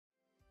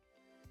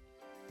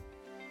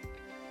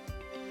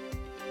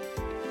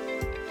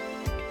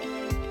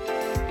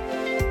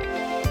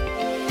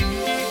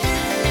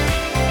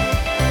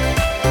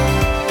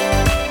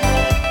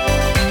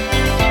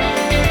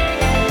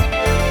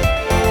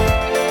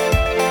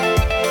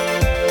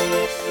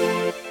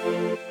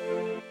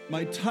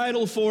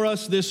title for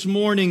us this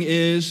morning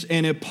is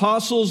An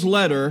Apostle's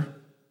Letter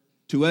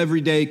to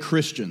Everyday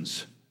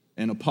Christians.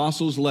 An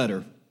Apostle's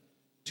Letter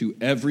to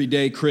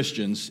Everyday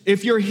Christians.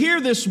 If you're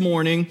here this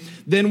morning,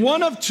 then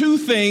one of two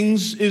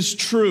things is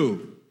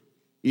true.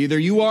 Either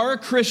you are a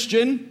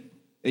Christian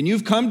and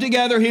you've come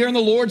together here in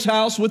the Lord's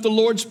house with the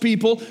Lord's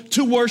people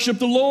to worship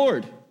the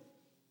Lord,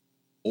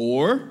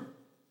 or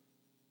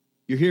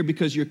you're here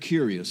because you're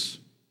curious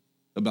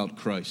about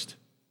Christ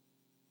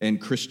and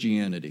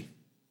Christianity.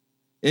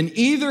 In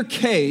either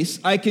case,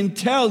 I can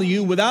tell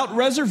you without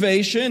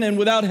reservation and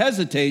without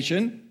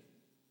hesitation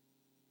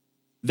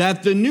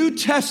that the New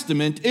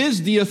Testament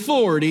is the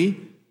authority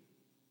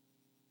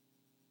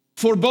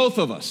for both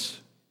of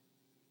us.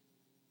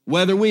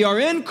 Whether we are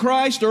in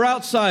Christ or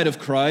outside of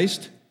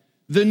Christ,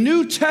 the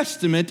New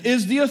Testament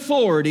is the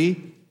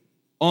authority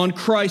on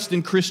Christ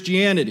and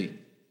Christianity.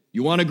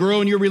 You want to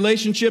grow in your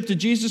relationship to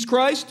Jesus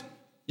Christ?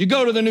 You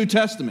go to the New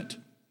Testament.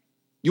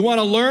 You want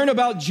to learn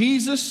about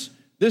Jesus,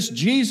 this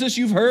Jesus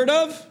you've heard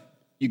of?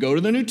 You go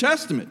to the New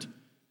Testament.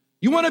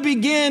 You want to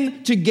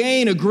begin to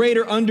gain a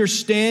greater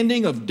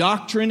understanding of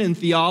doctrine and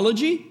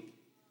theology?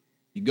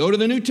 You go to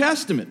the New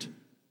Testament.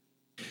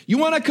 You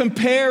want to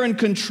compare and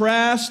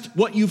contrast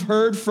what you've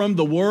heard from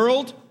the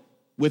world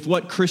with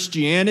what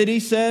Christianity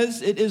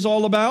says it is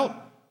all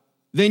about?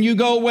 Then you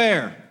go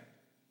where?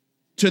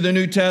 To the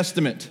New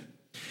Testament.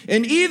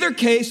 In either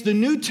case, the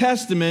New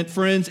Testament,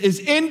 friends, is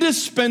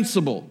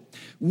indispensable.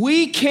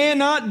 We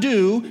cannot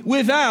do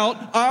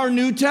without our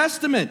New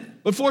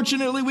Testament. But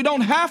fortunately, we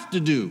don't have to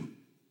do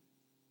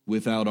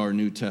without our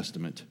New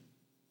Testament.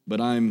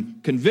 But I'm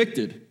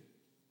convicted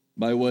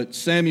by what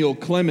Samuel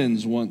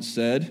Clemens once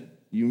said.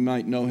 You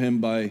might know him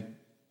by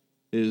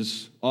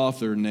his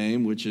author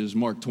name, which is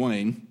Mark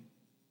Twain.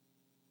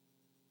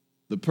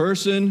 The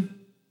person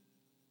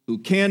who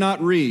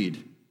cannot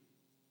read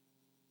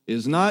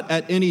is not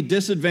at any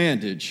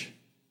disadvantage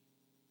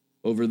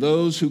over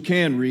those who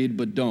can read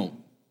but don't.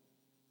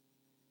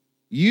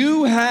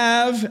 You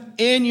have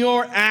in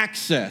your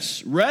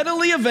access,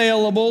 readily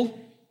available,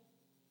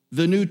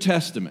 the New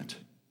Testament,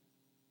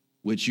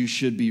 which you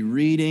should be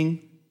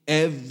reading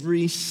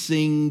every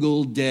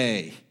single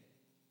day.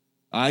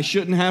 I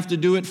shouldn't have to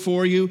do it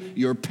for you.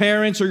 Your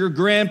parents or your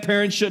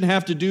grandparents shouldn't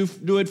have to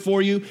do it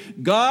for you.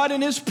 God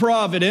in His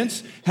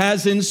providence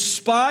has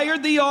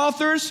inspired the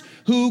authors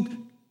who,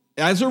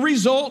 as a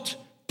result,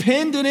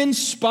 penned an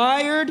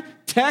inspired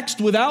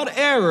text without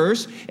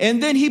errors,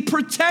 and then He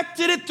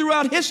protected it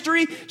throughout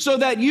history so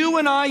that you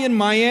and I in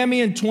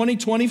Miami in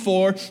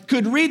 2024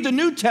 could read the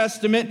New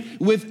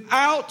Testament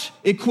without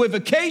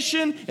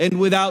equivocation and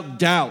without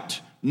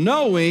doubt,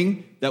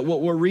 knowing that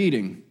what we're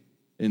reading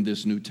in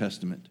this New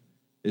Testament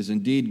is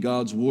indeed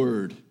God's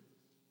word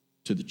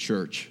to the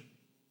church.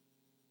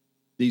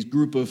 This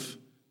group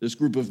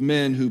of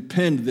men who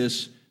penned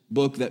this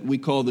book that we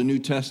call the New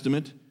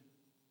Testament,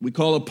 we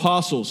call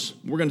apostles.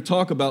 We're going to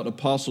talk about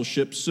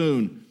apostleship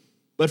soon.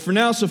 But for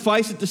now,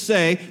 suffice it to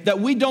say that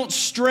we don't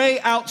stray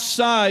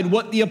outside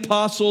what the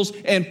apostles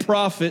and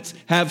prophets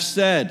have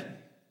said.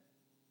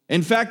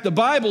 In fact, the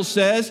Bible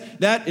says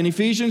that in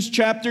Ephesians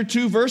chapter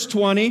 2, verse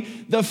 20,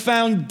 the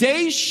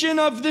foundation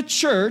of the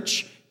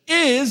church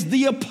is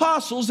the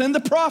apostles and the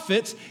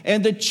prophets,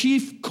 and the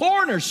chief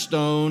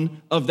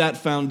cornerstone of that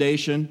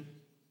foundation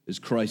is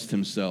Christ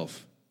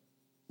Himself.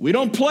 We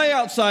don't play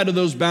outside of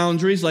those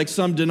boundaries like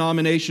some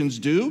denominations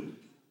do,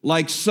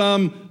 like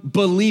some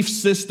belief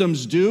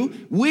systems do.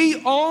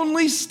 We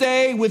only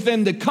stay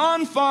within the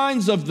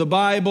confines of the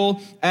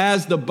Bible,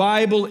 as the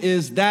Bible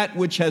is that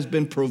which has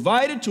been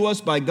provided to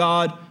us by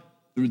God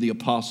through the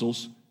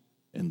apostles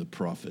and the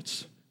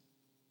prophets.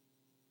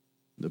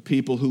 The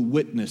people who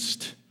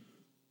witnessed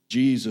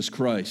Jesus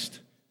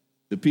Christ.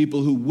 The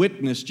people who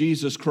witnessed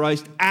Jesus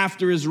Christ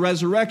after His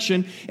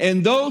resurrection,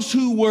 and those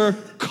who were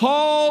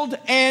called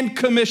and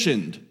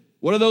commissioned.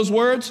 What are those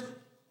words?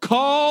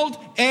 Called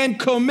and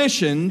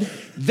commissioned.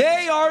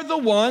 They are the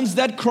ones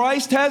that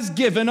Christ has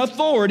given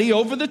authority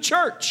over the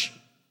church.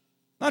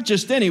 Not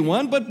just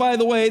anyone, but by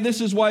the way,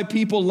 this is why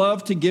people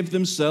love to give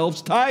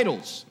themselves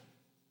titles.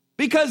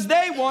 Because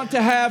they want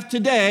to have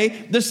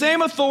today the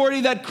same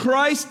authority that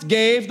Christ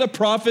gave the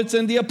prophets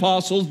and the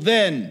apostles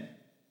then.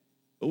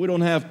 But we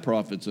don't have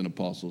prophets and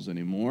apostles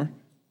anymore.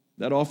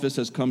 That office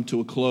has come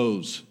to a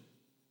close.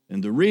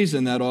 And the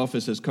reason that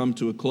office has come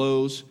to a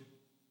close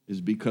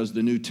is because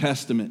the New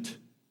Testament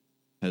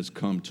has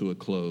come to a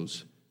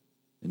close.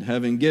 And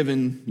having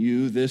given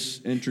you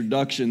this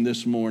introduction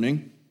this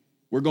morning,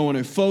 we're going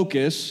to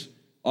focus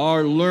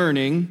our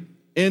learning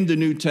in the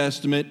New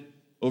Testament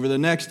over the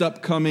next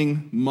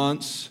upcoming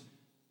months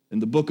in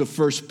the book of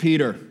 1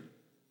 Peter.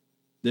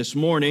 This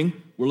morning,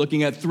 we're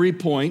looking at 3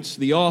 points: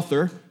 the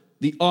author,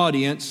 the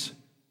audience,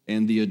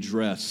 and the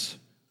address.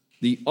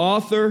 The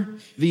author,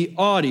 the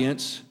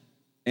audience,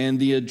 and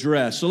the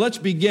address. So let's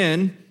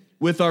begin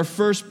with our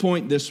first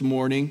point this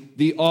morning,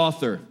 the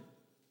author.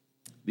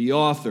 The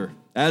author.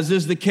 As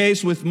is the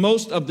case with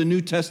most of the New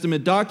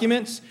Testament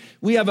documents,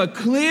 we have a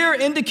clear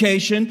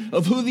indication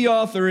of who the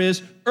author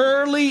is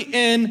early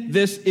in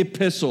this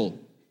epistle.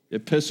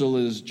 Epistle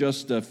is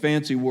just a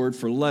fancy word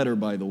for letter,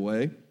 by the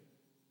way.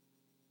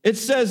 It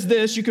says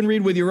this, you can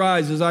read with your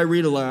eyes as I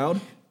read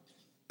aloud.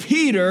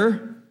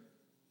 Peter,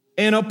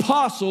 an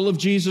apostle of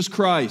Jesus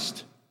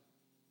Christ.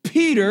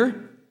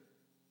 Peter,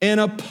 an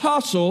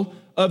apostle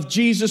of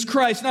Jesus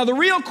Christ. Now, the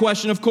real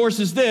question, of course,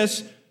 is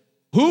this: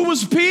 who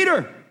was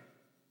Peter?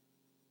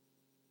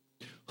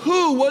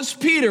 Who was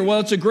Peter? Well,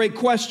 it's a great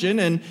question,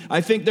 and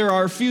I think there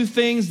are a few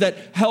things that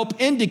help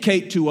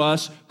indicate to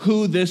us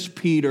who this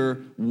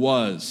Peter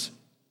was.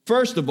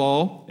 First of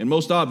all, and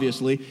most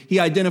obviously,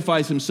 he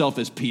identifies himself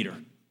as Peter.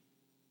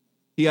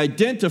 He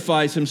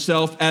identifies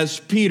himself as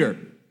Peter.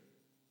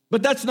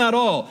 But that's not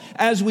all.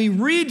 As we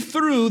read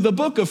through the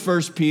book of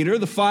 1 Peter,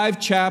 the 5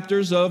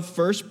 chapters of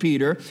 1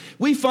 Peter,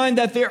 we find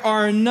that there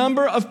are a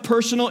number of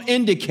personal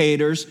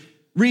indicators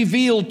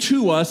revealed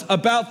to us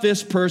about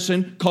this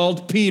person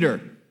called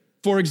Peter.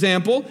 For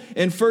example,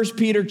 in 1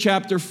 Peter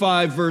chapter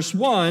 5, verse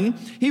 1,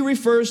 he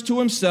refers to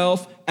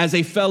himself as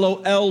a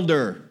fellow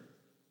elder.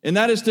 And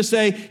that is to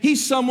say,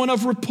 he's someone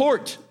of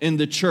report in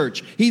the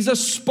church. He's a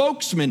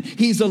spokesman.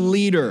 He's a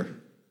leader.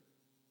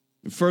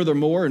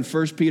 Furthermore, in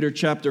 1 Peter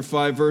chapter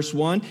 5, verse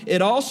 1,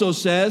 it also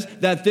says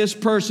that this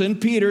person,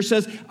 Peter,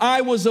 says,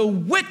 I was a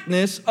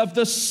witness of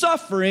the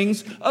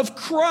sufferings of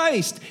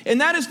Christ.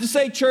 And that is to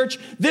say, church,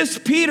 this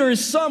Peter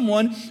is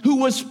someone who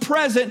was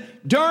present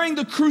during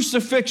the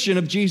crucifixion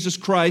of Jesus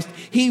Christ.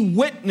 He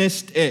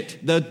witnessed it,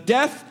 the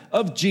death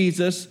of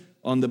Jesus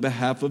on the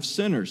behalf of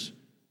sinners.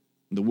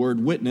 The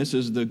word witness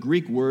is the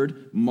Greek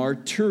word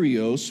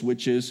martyrios,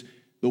 which is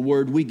the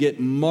word we get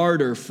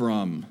martyr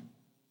from.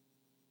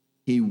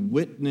 He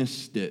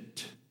witnessed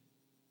it.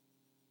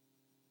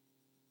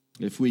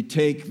 If we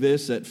take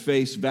this at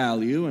face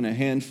value and a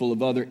handful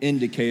of other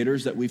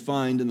indicators that we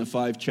find in the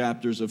 5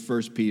 chapters of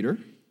 1 Peter,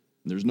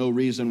 there's no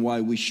reason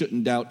why we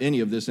shouldn't doubt any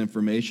of this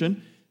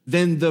information,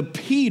 then the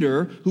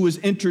Peter who is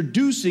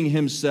introducing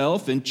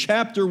himself in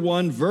chapter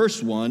 1,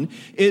 verse 1,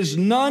 is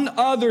none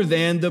other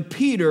than the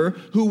Peter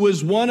who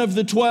was one of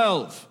the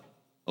 12,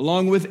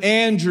 along with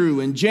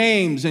Andrew and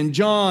James and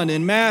John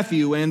and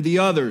Matthew and the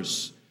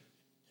others.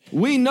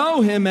 We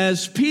know him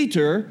as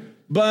Peter,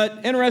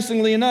 but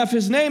interestingly enough,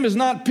 his name is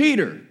not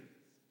Peter.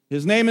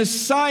 His name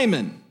is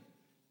Simon.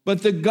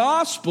 But the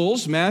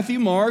Gospels, Matthew,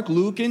 Mark,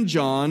 Luke, and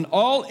John,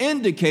 all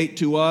indicate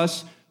to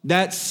us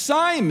that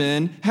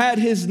Simon had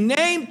his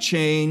name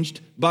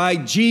changed by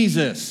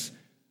Jesus.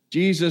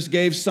 Jesus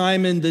gave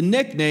Simon the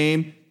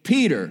nickname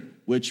Peter,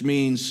 which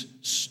means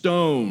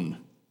stone.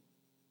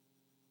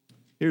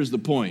 Here's the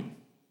point.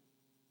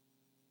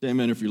 Say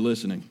amen if you're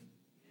listening.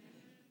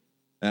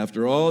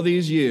 After all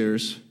these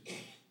years,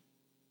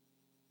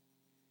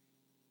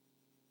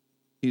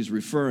 he's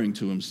referring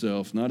to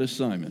himself not as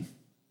Simon,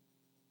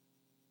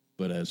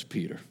 but as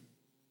Peter.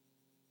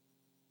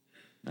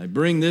 I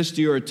bring this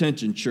to your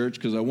attention, church,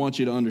 because I want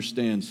you to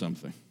understand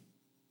something.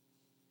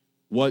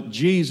 What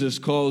Jesus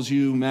calls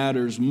you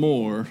matters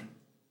more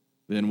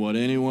than what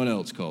anyone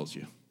else calls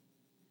you.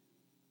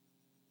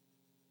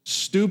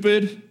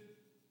 Stupid,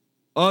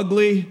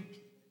 ugly,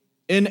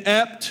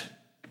 inept,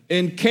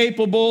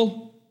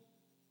 incapable,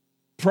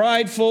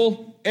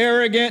 prideful,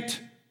 arrogant,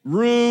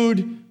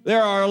 rude.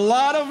 There are a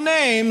lot of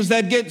names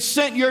that get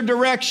sent your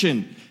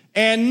direction,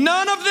 and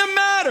none of them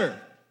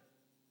matter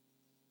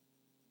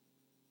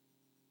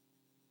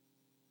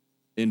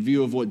in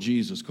view of what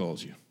Jesus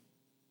calls you.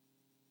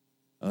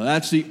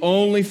 That's the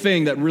only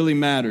thing that really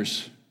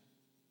matters.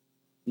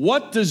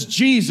 What does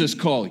Jesus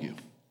call you?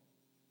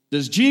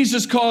 Does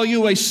Jesus call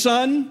you a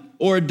son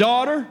or a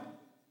daughter?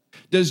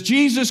 Does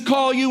Jesus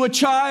call you a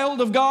child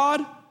of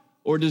God?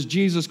 Or does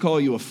Jesus call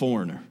you a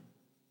foreigner?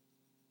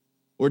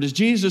 Or does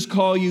Jesus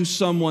call you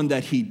someone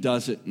that he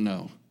doesn't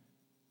know?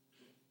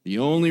 The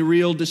only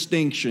real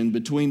distinction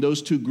between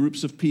those two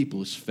groups of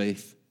people is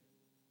faith.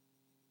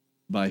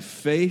 By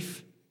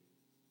faith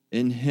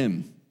in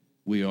him,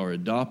 we are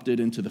adopted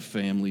into the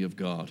family of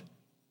God.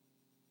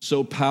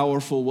 So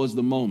powerful was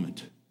the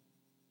moment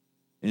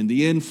and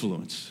the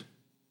influence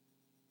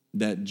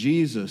that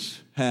Jesus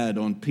had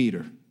on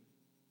Peter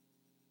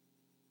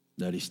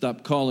that he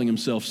stopped calling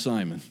himself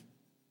Simon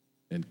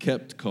and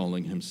kept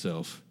calling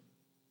himself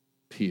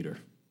Peter.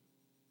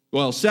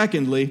 Well,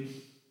 secondly,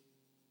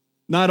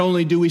 not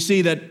only do we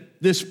see that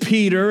this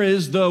Peter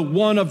is the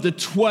one of the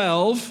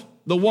 12,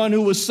 the one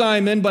who was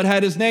Simon but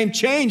had his name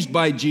changed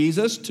by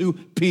Jesus to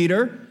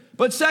Peter,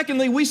 but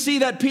secondly, we see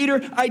that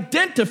Peter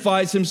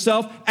identifies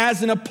himself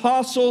as an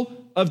apostle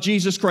of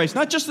Jesus Christ.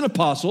 Not just an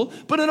apostle,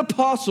 but an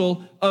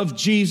apostle of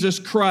Jesus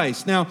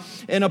Christ. Now,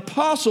 an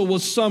apostle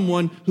was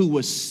someone who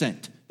was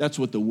sent. That's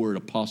what the word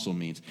apostle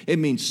means. It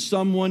means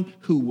someone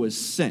who was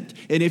sent.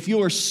 And if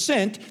you are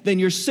sent, then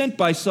you're sent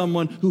by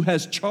someone who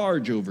has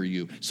charge over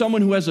you,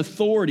 someone who has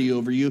authority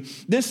over you.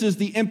 This is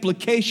the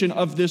implication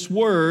of this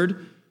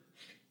word.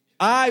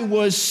 I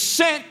was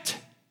sent,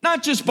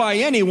 not just by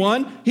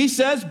anyone, he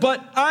says,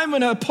 but I'm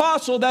an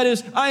apostle. That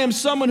is, I am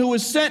someone who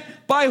was sent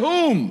by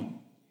whom?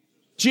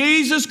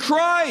 Jesus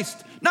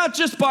Christ. Not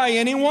just by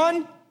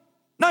anyone,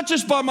 not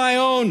just by my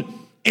own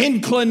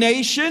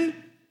inclination,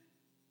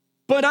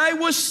 But I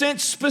was sent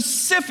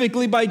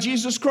specifically by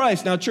Jesus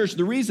Christ. Now, church,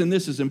 the reason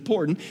this is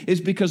important is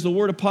because the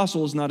word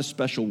apostle is not a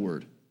special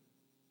word.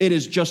 It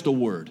is just a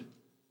word.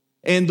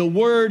 And the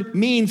word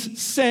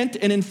means sent.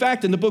 And in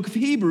fact, in the book of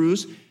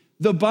Hebrews,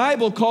 the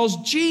Bible calls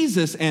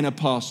Jesus an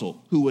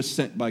apostle who was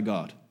sent by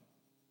God.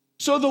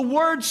 So the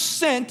word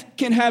sent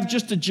can have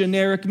just a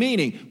generic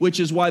meaning, which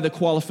is why the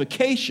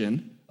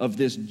qualification of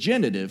this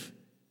genitive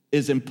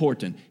is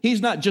important.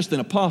 He's not just an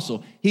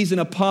apostle. He's an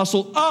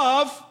apostle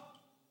of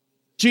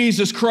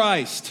Jesus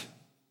Christ.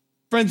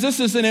 Friends,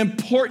 this is an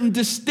important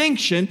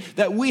distinction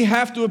that we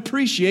have to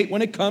appreciate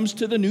when it comes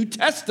to the New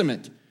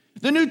Testament.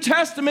 The New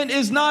Testament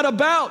is not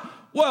about,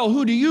 well,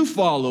 who do you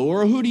follow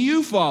or who do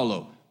you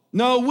follow?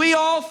 No, we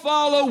all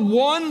follow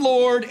one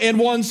Lord and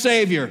one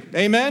Savior.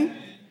 Amen?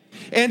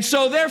 And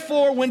so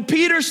therefore, when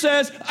Peter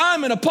says,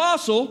 I'm an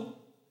apostle,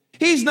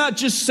 he's not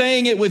just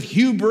saying it with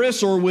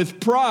hubris or with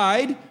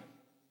pride,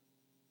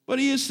 but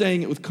he is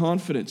saying it with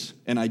confidence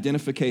and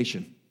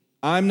identification.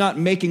 I'm not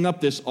making up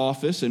this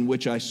office in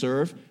which I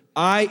serve.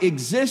 I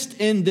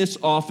exist in this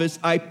office.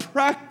 I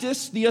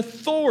practice the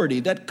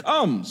authority that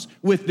comes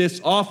with this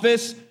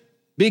office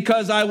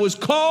because I was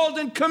called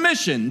and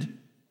commissioned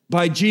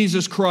by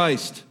Jesus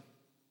Christ.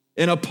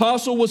 An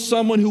apostle was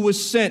someone who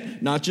was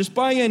sent, not just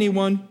by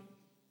anyone,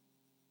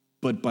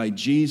 but by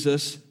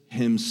Jesus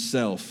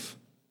himself.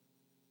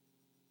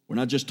 We're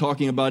not just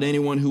talking about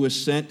anyone who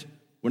is sent.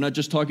 We're not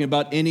just talking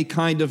about any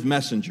kind of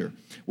messenger.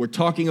 We're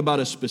talking about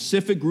a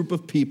specific group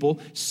of people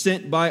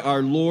sent by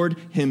our Lord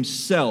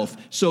himself.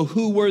 So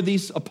who were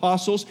these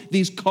apostles?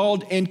 These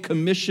called and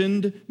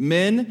commissioned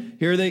men.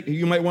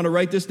 You might want to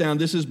write this down.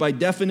 This is by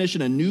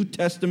definition a New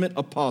Testament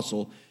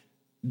apostle.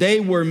 They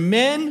were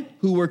men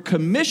who were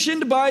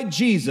commissioned by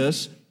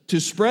Jesus to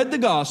spread the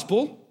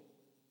gospel,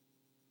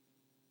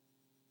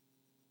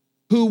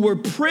 who were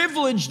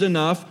privileged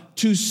enough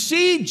to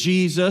see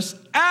Jesus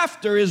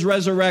after his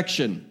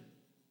resurrection.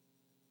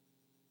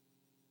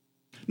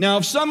 Now,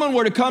 if someone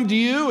were to come to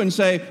you and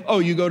say, oh,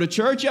 you go to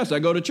church? Yes, I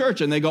go to church.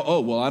 And they go,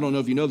 oh, well, I don't know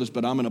if you know this,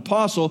 but I'm an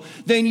apostle.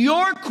 Then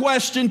your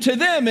question to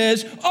them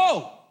is,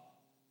 oh,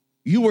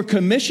 you were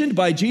commissioned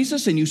by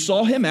Jesus and you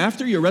saw him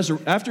after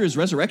his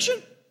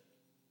resurrection?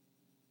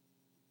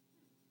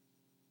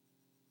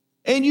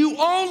 And you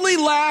only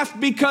laugh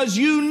because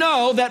you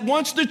know that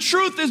once the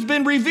truth has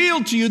been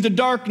revealed to you, the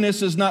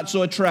darkness is not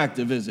so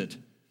attractive, is it?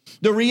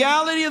 The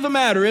reality of the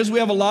matter is we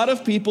have a lot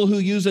of people who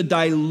use a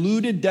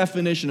diluted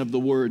definition of the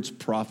words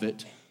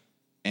prophet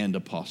and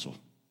apostle.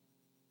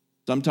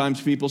 Sometimes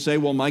people say,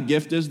 well, my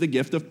gift is the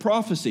gift of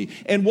prophecy.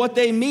 And what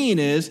they mean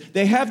is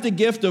they have the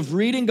gift of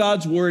reading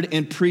God's word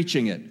and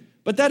preaching it.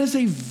 But that is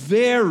a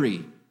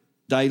very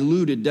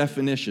diluted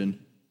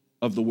definition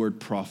of the word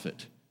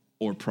prophet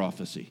or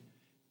prophecy.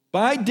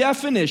 By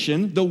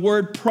definition, the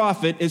word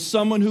prophet is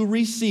someone who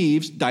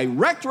receives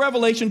direct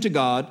revelation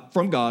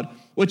from God,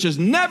 which has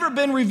never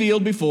been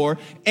revealed before,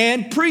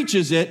 and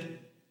preaches it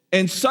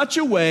in such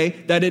a way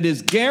that it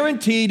is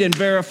guaranteed and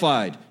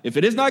verified. If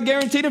it is not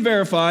guaranteed and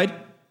verified,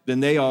 then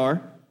they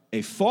are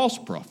a false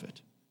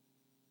prophet.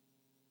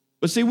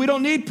 But see, we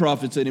don't need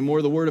prophets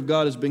anymore. The word of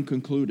God has been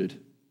concluded.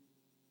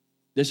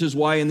 This is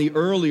why in the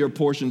earlier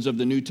portions of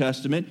the New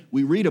Testament,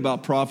 we read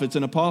about prophets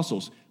and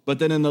apostles. But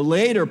then in the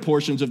later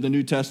portions of the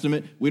New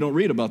Testament, we don't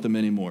read about them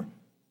anymore.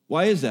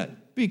 Why is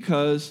that?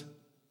 Because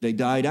they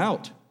died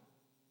out.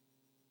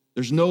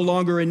 There's no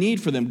longer a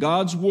need for them.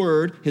 God's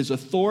word, his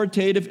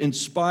authoritative,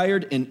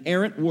 inspired,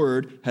 inerrant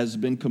word has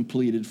been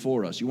completed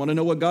for us. You want to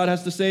know what God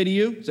has to say to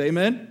you? Say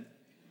amen?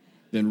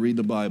 Then read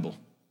the Bible.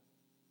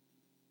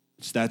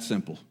 It's that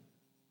simple.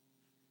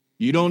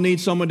 You don't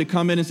need someone to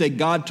come in and say,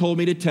 God told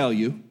me to tell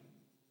you.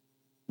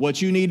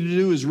 What you need to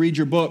do is read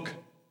your book.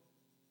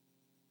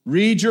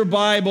 Read your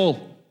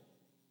Bible.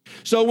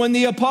 So when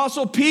the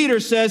Apostle Peter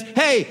says,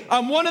 hey,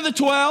 I'm one of the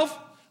 12,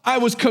 I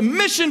was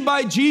commissioned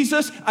by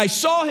Jesus, I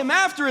saw him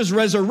after his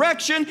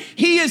resurrection,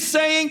 he is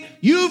saying,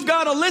 you've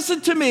got to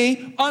listen to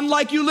me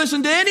unlike you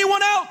listen to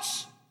anyone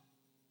else.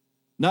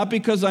 Not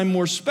because I'm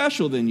more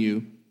special than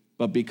you,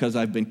 but because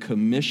I've been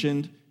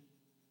commissioned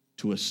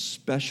to a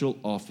special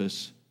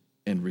office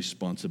and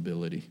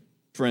responsibility.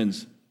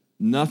 Friends,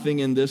 nothing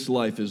in this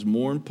life is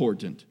more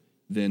important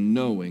than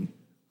knowing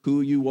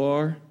who you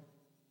are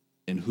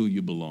and who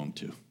you belong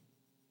to.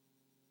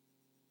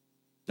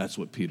 That's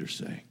what Peter's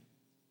saying.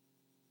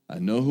 I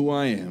know who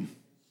I am,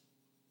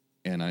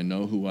 and I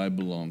know who I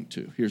belong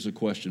to. Here's a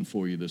question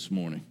for you this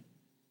morning.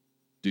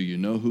 Do you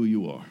know who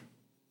you are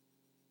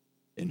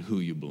and who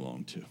you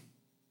belong to?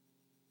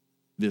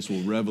 This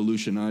will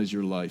revolutionize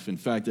your life. In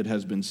fact, it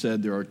has been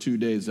said there are 2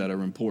 days that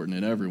are important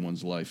in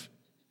everyone's life.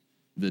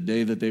 The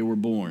day that they were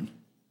born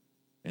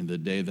and the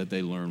day that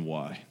they learn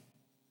why.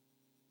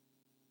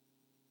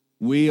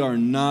 We are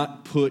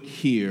not put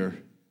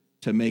here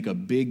to make a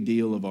big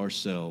deal of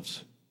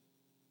ourselves.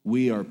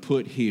 We are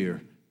put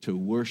here to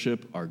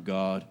worship our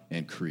God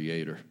and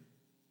Creator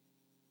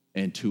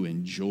and to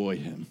enjoy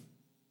him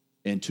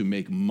and to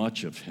make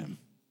much of him.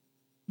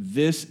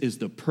 This is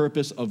the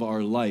purpose of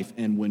our life.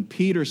 And when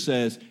Peter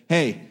says,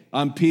 hey,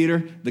 I'm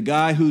Peter, the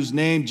guy whose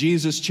name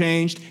Jesus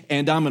changed,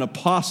 and I'm an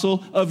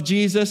apostle of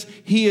Jesus,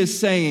 he is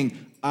saying,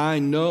 I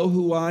know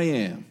who I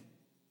am,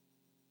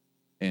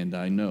 and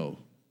I know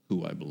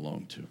who I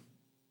belong to.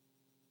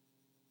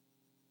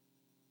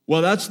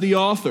 Well, that's the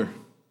author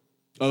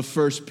of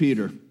 1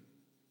 Peter.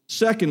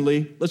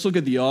 Secondly, let's look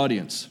at the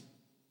audience.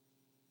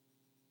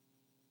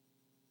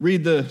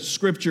 Read the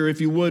scripture,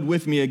 if you would,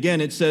 with me again.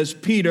 It says,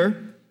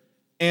 Peter,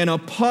 an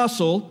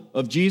apostle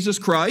of Jesus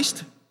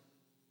Christ,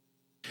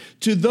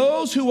 to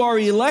those who are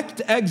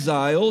elect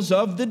exiles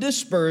of the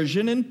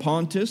dispersion in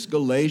Pontus,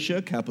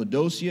 Galatia,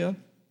 Cappadocia,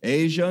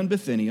 Asia, and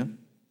Bithynia,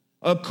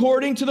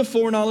 according to the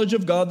foreknowledge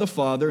of God the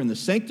Father and the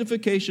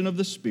sanctification of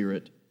the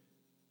Spirit,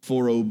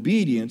 for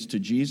obedience to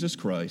Jesus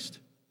Christ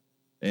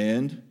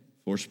and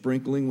for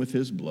sprinkling with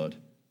his blood,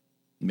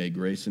 may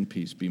grace and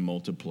peace be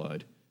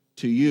multiplied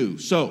to you.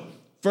 So,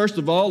 first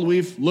of all,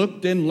 we've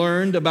looked and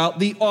learned about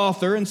the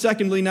author, and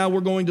secondly, now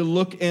we're going to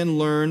look and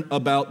learn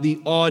about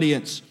the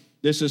audience.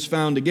 This is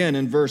found again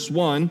in verse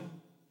 1,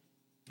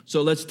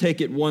 so let's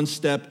take it one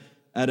step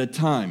at a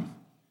time.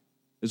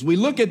 As we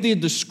look at the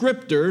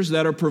descriptors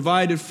that are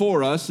provided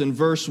for us in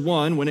verse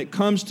 1, when it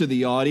comes to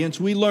the audience,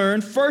 we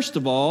learn, first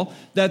of all,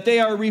 that they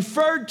are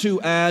referred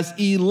to as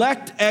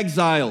elect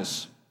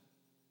exiles.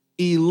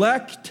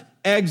 Elect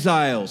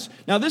exiles.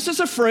 Now, this is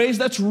a phrase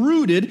that's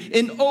rooted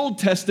in Old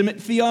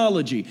Testament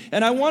theology,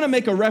 and I want to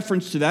make a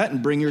reference to that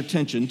and bring your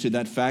attention to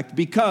that fact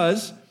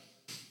because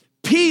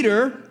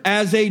Peter,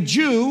 as a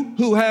Jew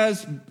who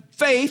has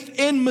faith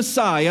in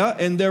Messiah,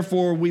 and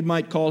therefore we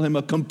might call him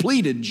a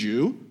completed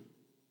Jew,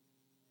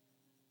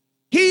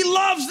 he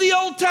loves the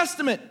Old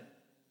Testament.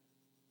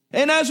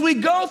 And as we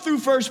go through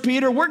 1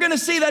 Peter, we're going to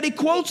see that he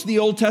quotes the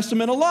Old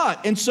Testament a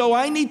lot. And so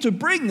I need to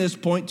bring this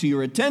point to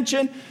your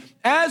attention.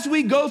 As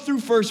we go through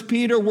 1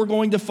 Peter, we're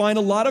going to find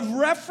a lot of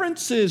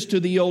references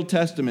to the Old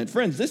Testament.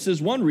 Friends, this is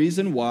one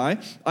reason why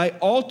I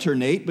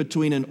alternate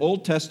between an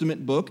Old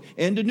Testament book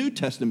and a New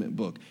Testament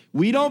book.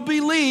 We don't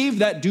believe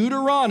that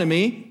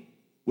Deuteronomy,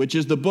 which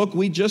is the book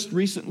we just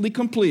recently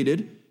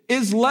completed,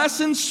 is less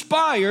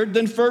inspired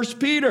than 1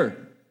 Peter.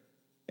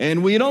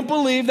 And we don't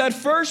believe that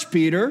 1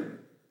 Peter,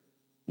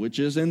 which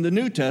is in the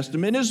New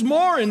Testament, is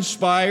more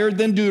inspired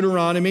than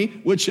Deuteronomy,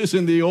 which is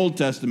in the Old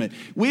Testament.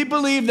 We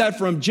believe that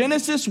from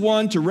Genesis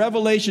 1 to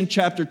Revelation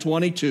chapter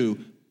 22,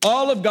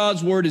 all of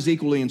God's word is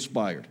equally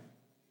inspired.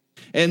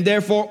 And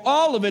therefore,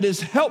 all of it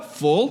is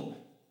helpful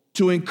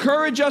to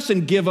encourage us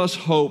and give us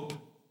hope,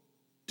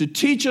 to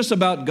teach us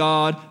about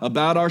God,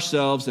 about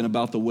ourselves, and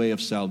about the way of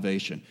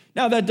salvation.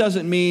 Now, that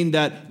doesn't mean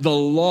that the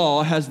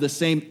law has the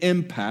same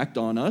impact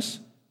on us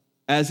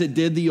as it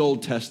did the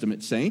Old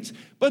Testament saints,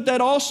 but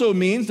that also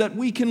means that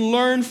we can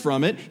learn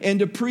from it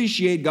and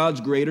appreciate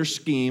God's greater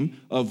scheme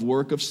of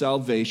work of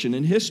salvation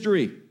in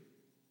history.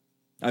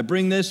 I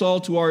bring this all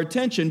to our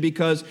attention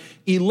because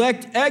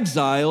elect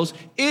exiles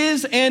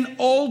is an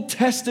Old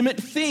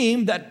Testament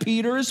theme that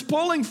Peter is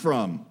pulling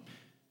from.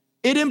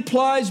 It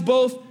implies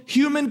both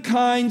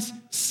humankind's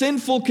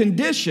sinful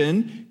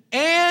condition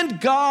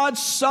and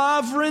God's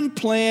sovereign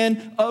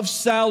plan of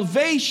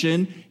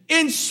salvation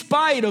in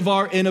spite of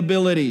our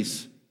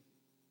inabilities.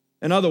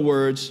 In other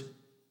words,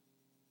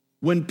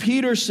 when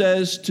Peter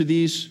says to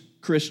these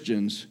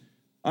Christians,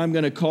 I'm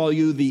going to call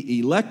you the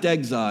elect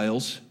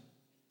exiles,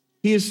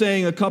 he is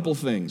saying a couple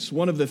things.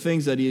 One of the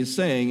things that he is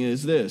saying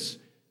is this: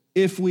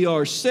 if we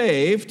are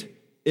saved,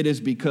 it is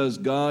because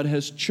God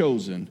has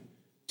chosen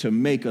to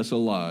make us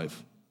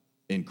alive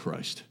in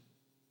Christ.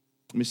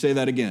 Let me say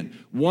that again.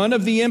 One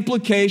of the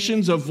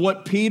implications of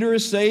what Peter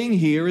is saying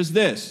here is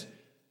this: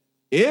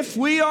 if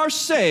we are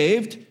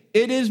saved,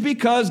 it is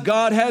because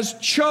God has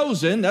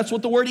chosen, that's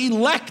what the word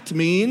elect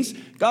means,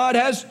 God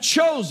has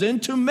chosen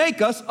to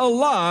make us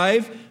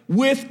alive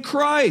with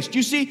Christ.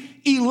 You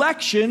see,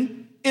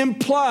 election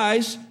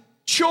implies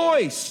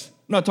choice.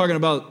 I'm not talking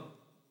about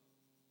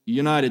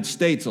United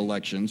States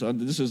elections.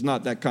 This is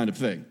not that kind of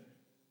thing.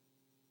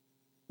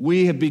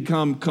 We have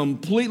become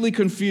completely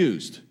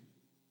confused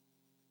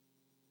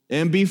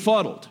and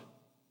befuddled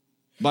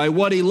by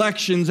what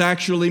elections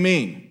actually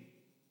mean.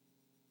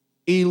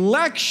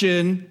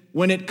 Election,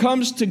 when it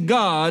comes to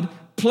God,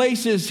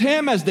 places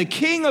him as the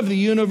king of the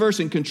universe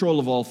in control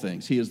of all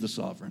things. He is the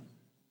sovereign.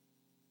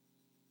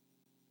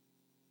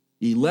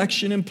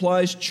 Election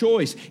implies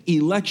choice.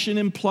 Election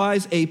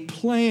implies a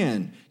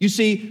plan. You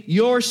see,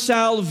 your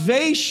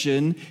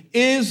salvation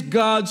is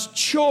God's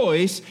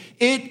choice.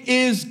 It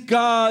is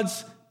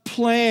God's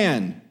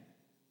plan.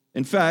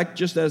 In fact,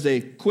 just as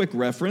a quick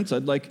reference,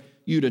 I'd like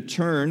you to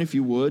turn, if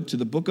you would, to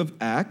the book of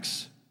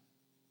Acts.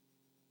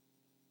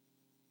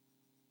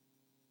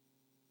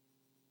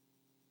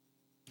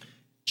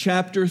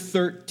 Chapter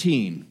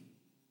 13.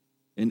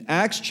 In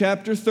Acts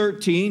chapter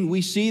 13,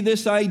 we see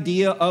this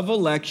idea of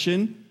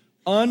election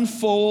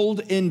unfold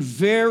in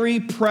very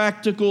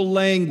practical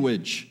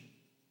language.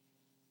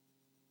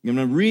 I'm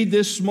going to read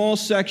this small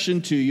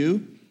section to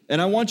you,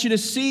 and I want you to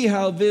see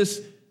how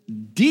this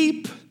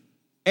deep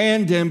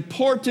and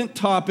important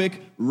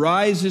topic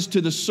rises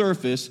to the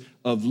surface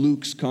of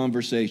Luke's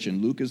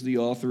conversation. Luke is the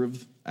author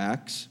of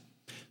Acts.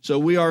 So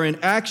we are in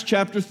Acts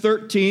chapter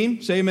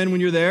 13. Say amen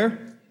when you're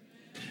there.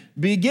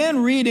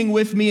 Begin reading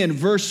with me in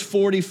verse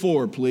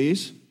 44,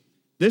 please.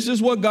 This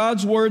is what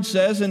God's word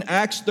says in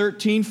Acts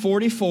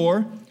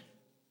 13:44.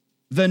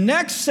 The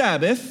next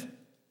Sabbath,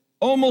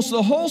 almost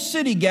the whole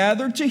city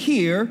gathered to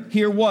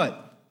hear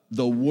what?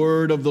 The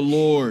word of the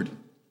Lord.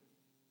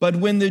 But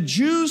when the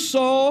Jews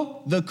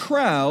saw the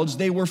crowds,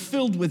 they were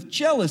filled with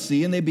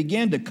jealousy, and they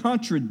began to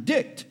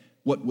contradict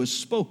what was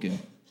spoken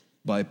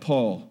by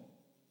Paul.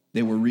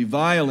 They were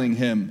reviling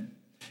him.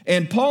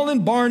 And Paul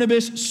and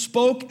Barnabas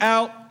spoke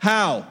out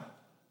how?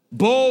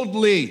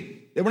 Boldly.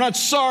 They were not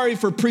sorry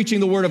for preaching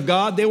the word of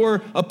God. They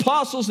were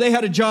apostles. They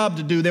had a job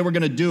to do. They were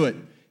going to do it.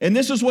 And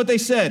this is what they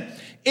said.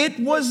 It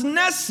was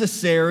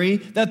necessary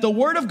that the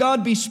word of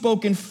God be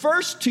spoken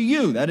first to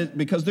you. That is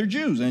because they're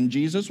Jews, and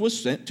Jesus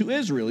was sent to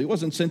Israel. He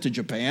wasn't sent to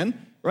Japan,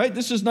 right?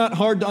 This is not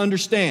hard to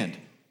understand.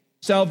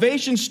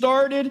 Salvation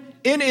started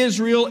in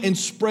Israel and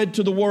spread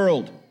to the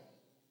world.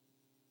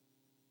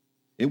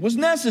 It was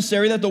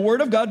necessary that the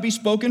word of God be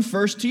spoken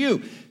first to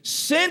you.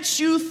 Since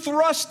you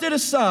thrust it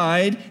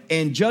aside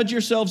and judge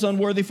yourselves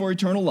unworthy for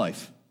eternal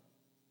life,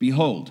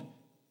 behold,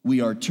 we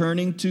are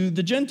turning to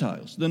the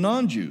Gentiles, the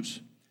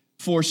non-Jews.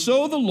 For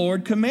so the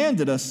Lord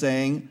commanded us,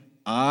 saying,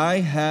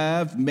 I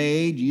have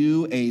made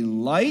you a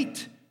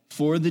light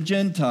for the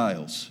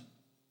Gentiles,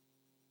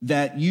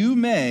 that you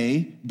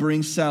may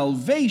bring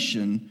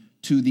salvation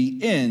to the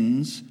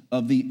ends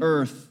of the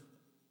earth.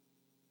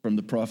 From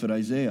the prophet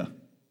Isaiah.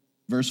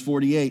 Verse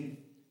 48,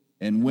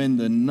 and when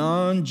the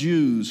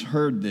non-Jews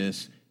heard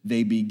this,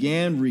 they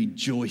began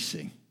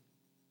rejoicing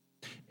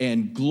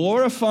and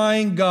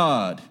glorifying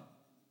the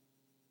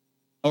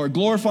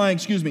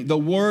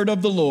word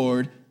of the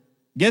Lord.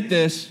 Get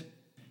this,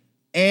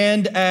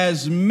 and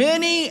as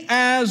many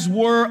as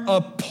were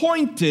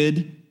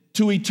appointed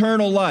to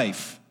eternal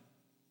life,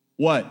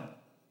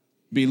 what?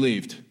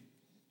 Believed.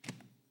 Do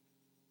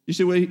you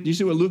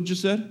see what Luke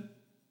just said?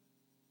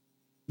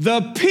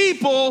 The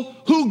people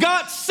who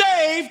got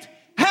saved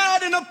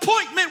had an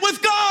appointment with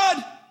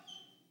God.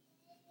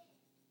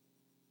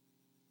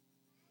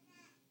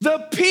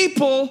 The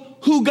people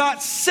who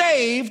got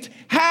saved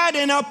had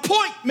an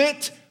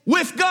appointment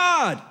with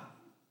God.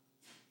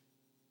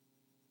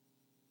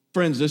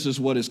 Friends, this is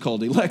what is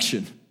called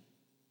election.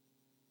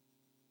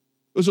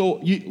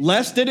 So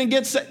Les didn't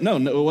get saved? No,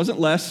 it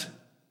wasn't Les.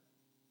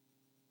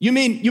 You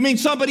mean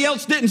somebody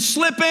else didn't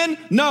slip in?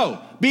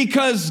 No,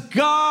 because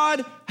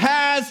God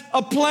has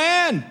a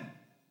plan.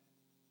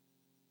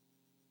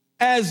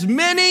 As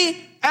many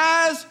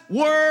as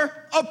were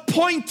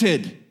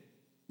appointed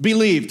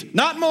believed.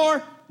 Not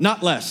more,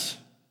 not less.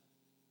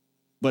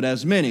 But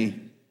as many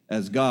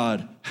as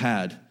God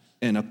had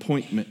an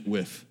appointment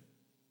with.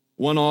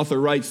 One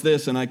author writes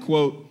this, and I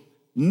quote,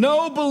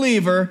 no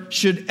believer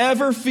should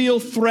ever feel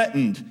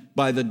threatened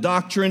by the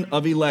doctrine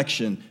of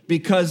election,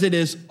 because it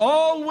is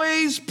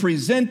always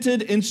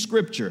presented in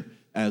Scripture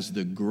as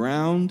the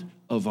ground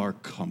of our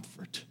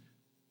comfort.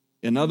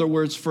 In other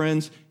words,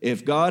 friends,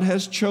 if God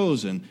has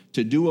chosen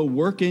to do a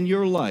work in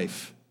your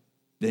life,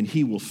 then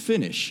he will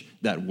finish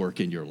that work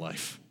in your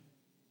life.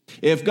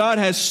 If God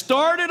has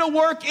started a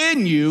work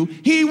in you,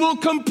 he will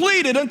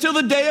complete it until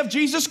the day of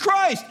Jesus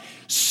Christ,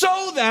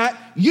 so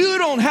that you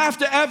don't have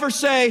to ever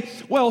say,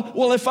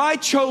 well, if I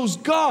chose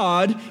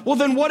God, well,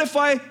 then what if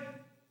I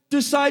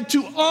decide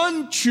to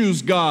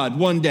unchoose God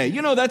one day?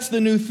 You know, that's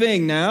the new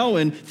thing now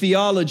in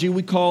theology.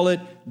 We call it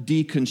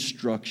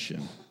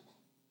deconstruction.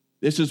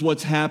 This is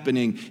what's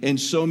happening in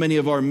so many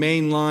of our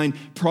mainline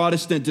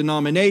Protestant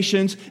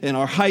denominations, in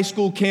our high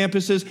school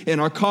campuses, in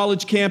our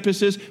college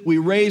campuses. We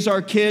raise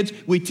our kids,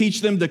 we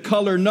teach them to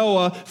color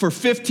Noah for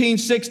 15,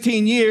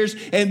 16 years,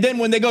 and then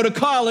when they go to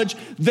college,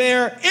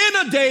 they're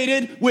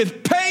inundated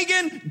with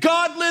pagan,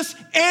 godless,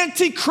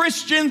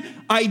 anti-Christian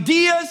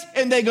ideas,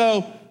 and they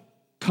go,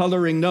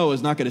 coloring Noah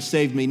is not going to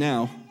save me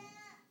now.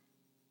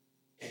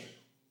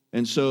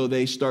 And so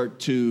they start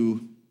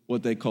to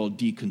what they call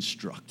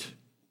deconstruct.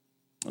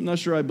 I'm not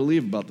sure I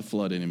believe about the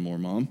flood anymore,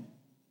 Mom.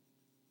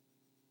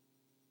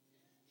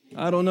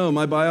 I don't know.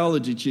 My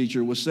biology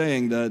teacher was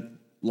saying that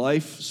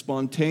life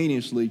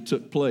spontaneously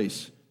took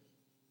place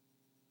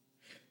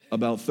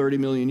about 30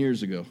 million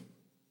years ago.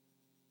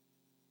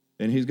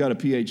 And he's got a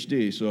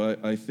PhD, so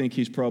I think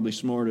he's probably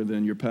smarter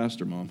than your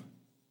pastor, Mom.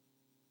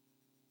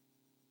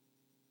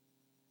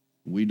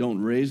 We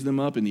don't raise them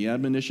up in the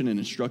admonition and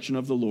instruction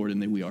of the Lord,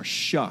 and then we are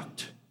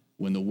shocked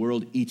when the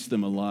world eats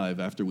them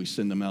alive after we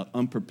send them out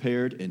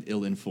unprepared and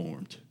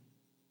ill-informed.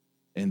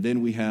 And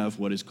then we have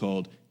what is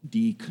called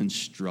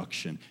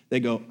deconstruction. They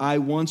go, I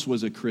once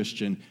was a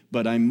Christian,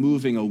 but I'm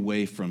moving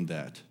away from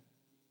that.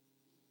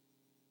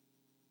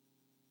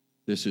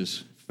 This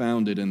is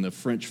founded in the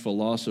French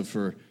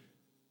philosopher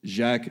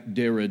Jacques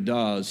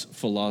Derrida's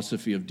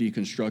philosophy of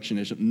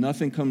deconstructionism.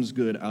 Nothing comes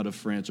good out of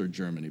France or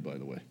Germany, by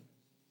the way.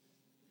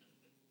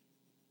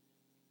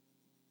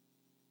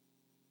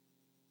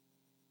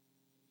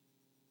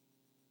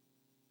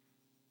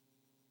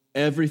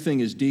 Everything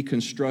is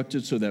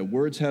deconstructed so that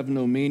words have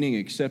no meaning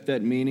except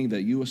that meaning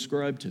that you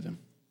ascribe to them.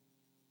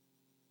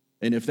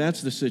 And if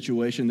that's the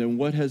situation, then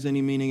what has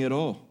any meaning at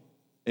all?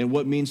 And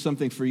what means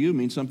something for you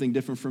means something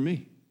different for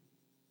me.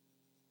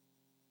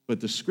 But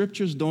the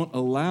scriptures don't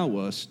allow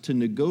us to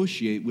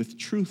negotiate with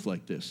truth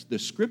like this. The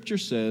scripture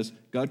says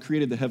God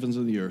created the heavens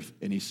and the earth,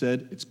 and he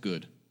said it's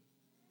good.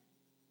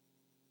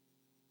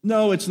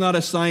 No, it's not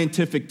a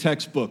scientific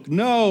textbook.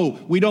 No,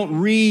 we don't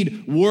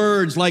read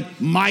words like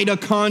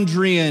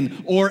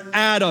mitochondrion or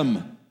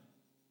atom.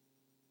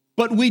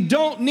 But we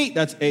don't need,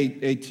 that's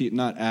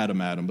not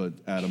Adam, but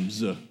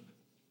atoms.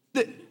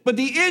 But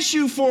the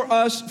issue for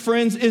us,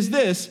 friends, is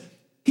this.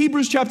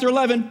 Hebrews chapter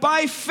 11,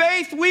 by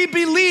faith we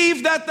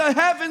believe that the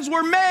heavens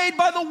were made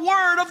by the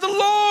word of the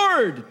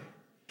Lord.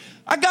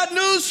 I got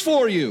news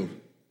for you.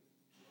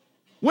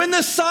 When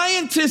the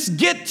scientists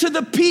get to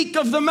the peak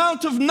of the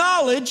mount of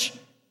knowledge,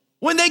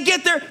 when they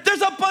get there,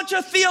 there's a bunch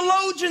of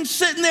theologians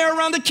sitting there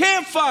around the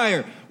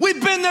campfire.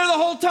 We've been there the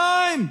whole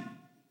time.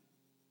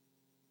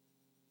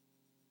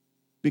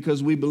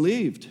 Because we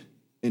believed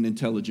in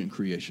intelligent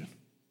creation.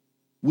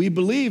 We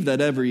believe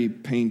that every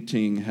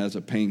painting has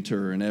a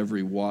painter and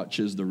every watch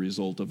is the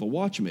result of a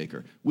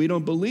watchmaker. We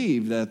don't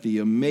believe that the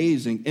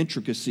amazing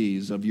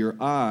intricacies of your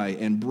eye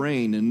and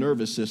brain and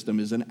nervous system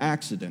is an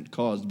accident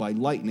caused by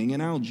lightning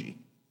and algae.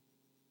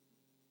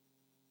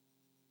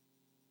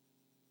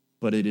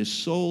 But it is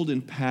sold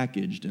and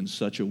packaged in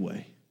such a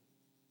way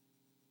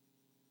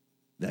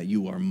that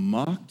you are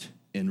mocked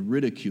and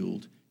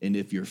ridiculed. And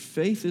if your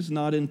faith is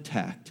not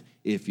intact,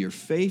 if your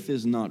faith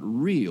is not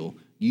real,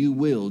 you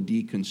will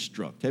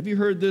deconstruct. Have you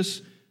heard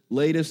this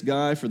latest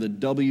guy for the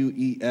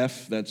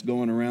WEF that's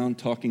going around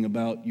talking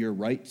about your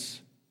rights?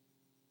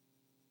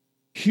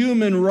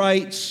 Human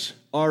rights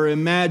are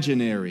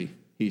imaginary,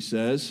 he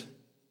says.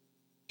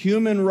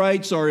 Human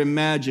rights are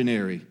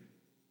imaginary.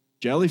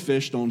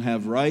 Jellyfish don't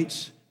have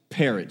rights.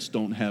 Parrots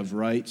don't have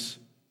rights.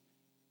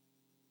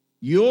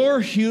 Your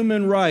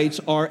human rights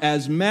are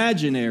as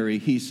imaginary,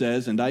 he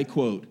says, and I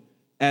quote,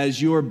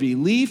 as your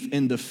belief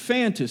in the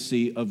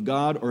fantasy of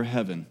God or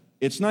heaven.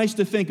 It's nice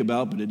to think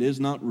about, but it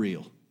is not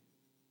real.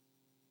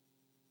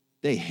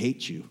 They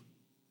hate you.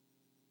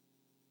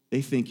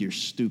 They think you're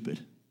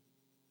stupid.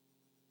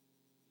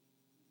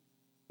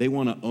 They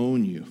want to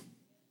own you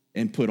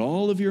and put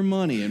all of your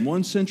money in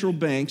one central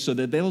bank so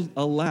that they'll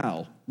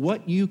allow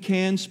what you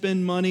can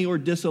spend money or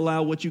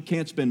disallow what you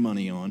can't spend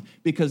money on,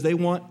 because they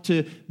want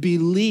to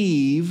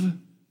believe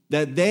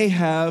that they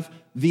have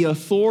the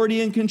authority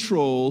and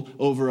control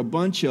over a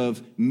bunch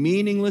of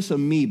meaningless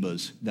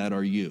amoebas that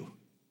are you.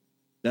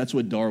 That's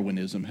what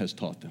Darwinism has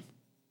taught them.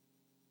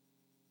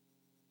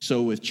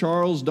 So with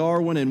Charles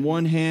Darwin in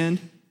one hand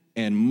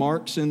and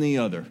Marx in the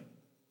other,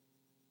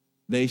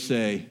 they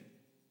say,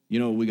 you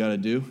know what we got to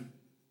do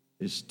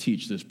is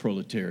teach this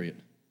proletariat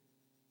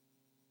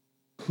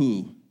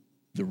who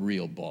the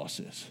real boss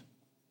is.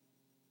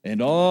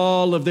 And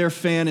all of their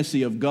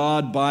fantasy of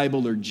God,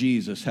 Bible, or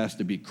Jesus has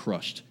to be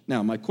crushed.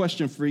 Now, my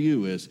question for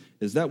you is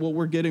that what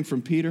we're getting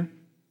from Peter?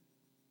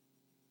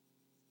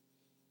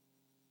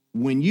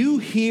 When you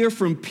hear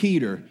from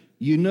Peter,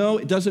 you know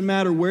it doesn't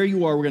matter where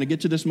you are. We're going to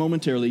get to this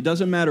momentarily. It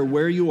doesn't matter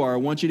where you are. I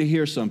want you to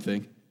hear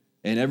something.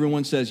 And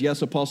everyone says,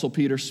 yes, Apostle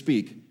Peter,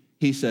 speak.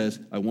 He says,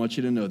 I want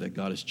you to know that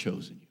God has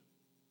chosen you.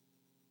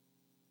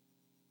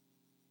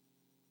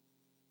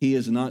 He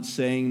is not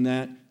saying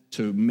that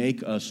to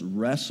make us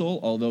wrestle,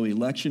 although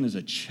election is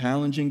a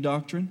challenging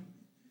doctrine.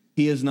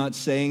 He is not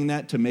saying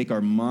that to make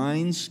our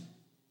minds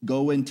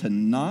go into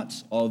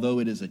knots, although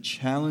it is a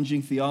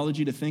challenging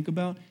theology to think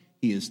about.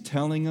 He is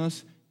telling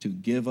us to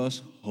give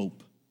us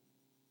hope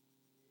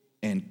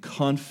and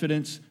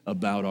confidence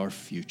about our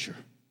future.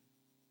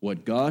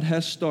 What God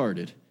has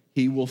started,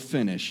 he will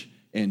finish.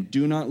 And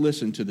do not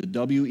listen to the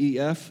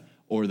WEF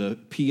or the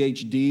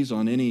PhDs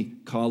on any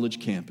college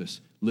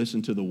campus.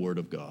 Listen to the Word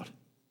of God.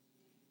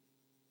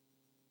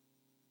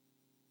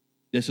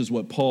 This is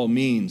what Paul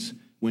means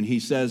when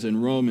he says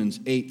in Romans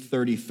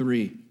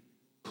 8:33,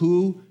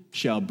 who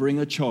shall bring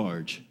a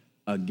charge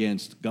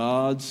against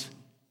God's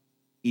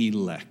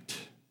elect?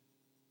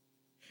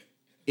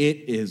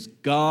 It is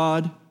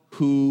God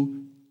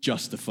who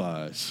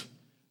justifies.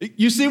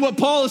 You see what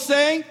Paul is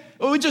saying?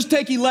 We just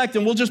take elect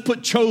and we'll just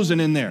put chosen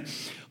in there.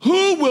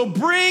 Who will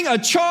bring a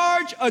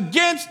charge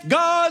against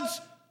God's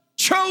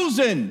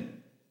chosen?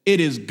 It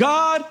is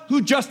God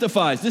who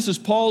justifies. This is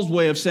Paul's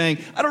way of saying,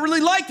 I don't really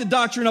like the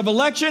doctrine of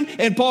election.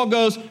 And Paul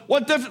goes,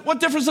 what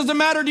difference does it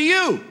matter to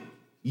you?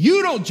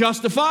 You don't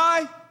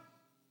justify.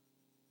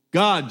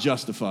 God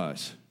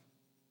justifies.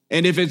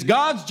 And if it's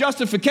God's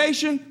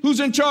justification, who's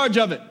in charge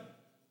of it?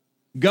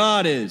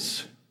 God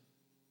is.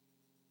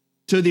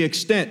 To the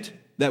extent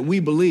that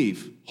we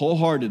believe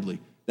wholeheartedly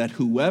that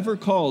whoever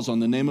calls on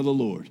the name of the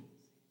Lord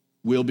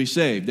will be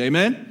saved.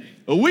 Amen?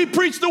 We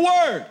preach the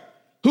word.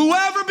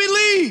 Whoever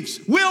believes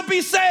will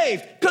be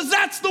saved, because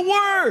that's the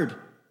word.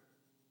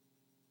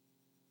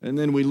 And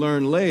then we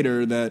learn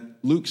later that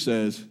Luke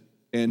says,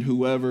 and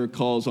whoever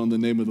calls on the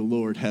name of the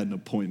Lord had an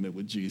appointment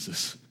with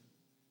Jesus.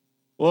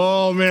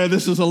 Oh man,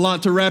 this is a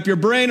lot to wrap your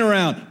brain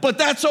around, but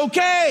that's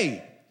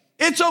okay.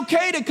 It's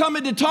okay to come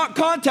into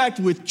contact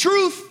with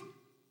truth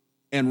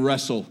and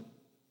wrestle.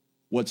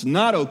 What's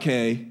not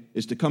okay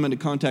is to come into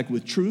contact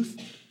with truth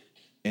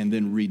and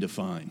then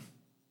redefine.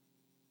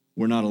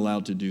 We're not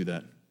allowed to do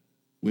that.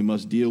 We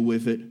must deal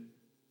with it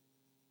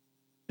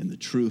in the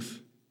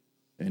truth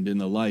and in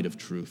the light of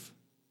truth.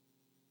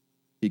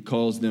 He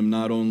calls them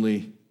not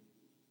only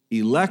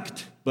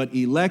elect, but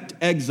elect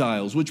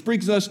exiles, which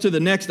brings us to the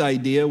next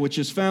idea, which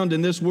is found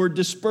in this word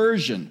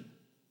dispersion.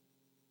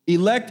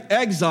 Elect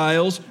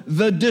exiles,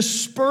 the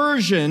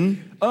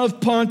dispersion of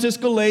Pontus,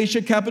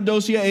 Galatia,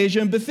 Cappadocia,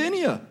 Asia, and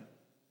Bithynia.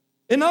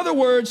 In other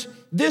words,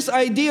 this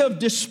idea of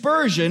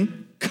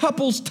dispersion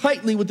couples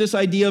tightly with this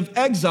idea of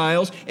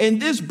exiles,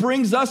 and this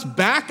brings us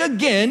back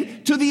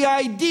again to the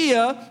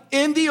idea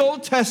in the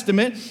Old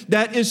Testament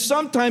that is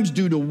sometimes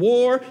due to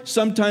war,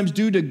 sometimes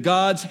due to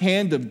God's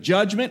hand of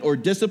judgment or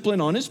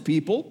discipline on his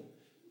people,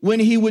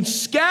 when he would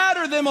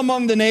scatter them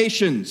among the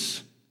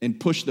nations and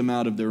push them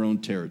out of their own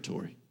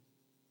territory.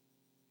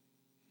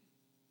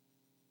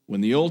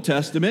 When the Old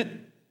Testament,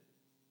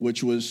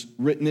 which was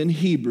written in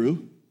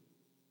Hebrew,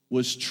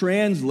 was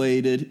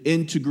translated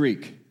into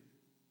Greek,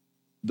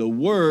 the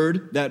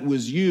word that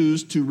was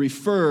used to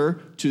refer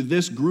to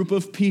this group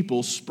of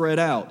people spread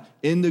out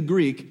in the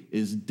Greek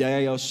is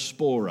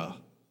diaspora,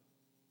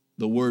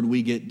 the word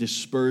we get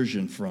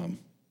dispersion from.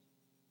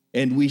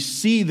 And we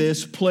see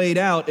this played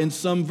out in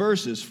some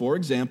verses. For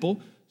example,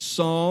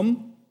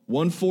 Psalm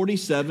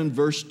 147,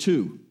 verse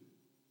 2.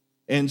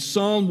 And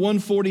Psalm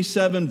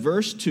 147,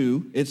 verse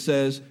 2, it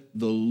says,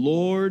 "The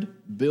Lord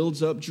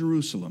builds up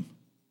Jerusalem.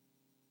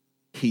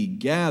 He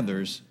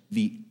gathers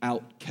the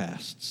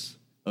outcasts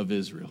of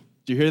Israel."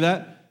 Do you hear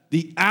that?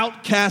 The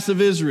outcasts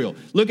of Israel.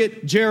 Look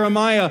at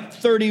Jeremiah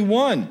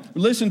 31.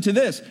 Listen to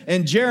this.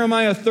 In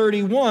Jeremiah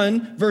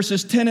 31,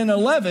 verses 10 and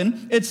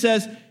 11, it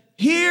says,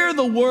 "Hear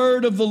the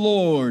word of the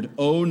Lord,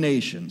 O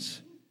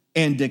nations,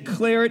 and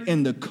declare it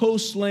in the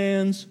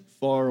coastlands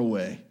far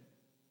away.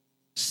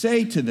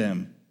 Say to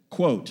them,"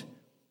 quote,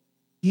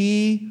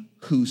 "He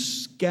who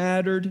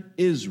scattered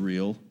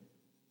Israel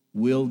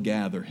will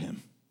gather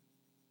him,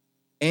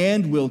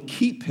 and will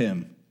keep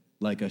him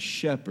like a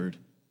shepherd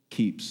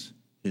keeps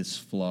his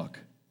flock.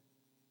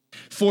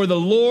 For the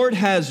Lord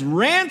has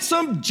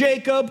ransomed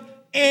Jacob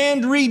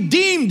and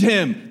redeemed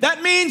him."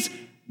 That means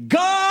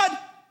God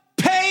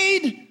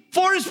paid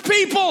for his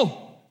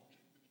people.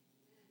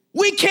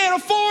 We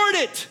can't afford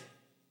it.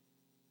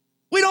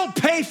 We don't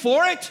pay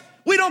for it.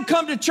 We don't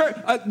come to church.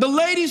 The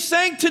ladies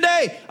sang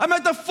today, "I'm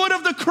at the foot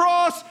of the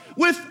cross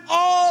with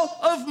all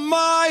of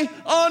my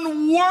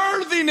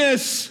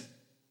unworthiness."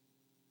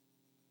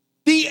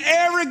 The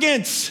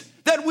arrogance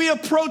that we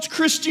approach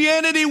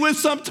Christianity with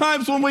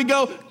sometimes when we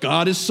go,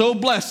 "God is so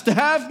blessed to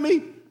have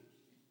me.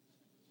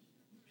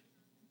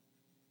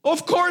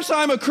 Of course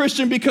I'm a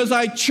Christian because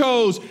I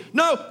chose."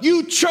 No,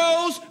 you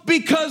chose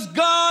because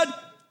God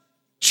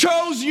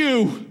chose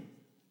you.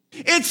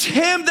 It's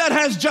him that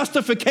has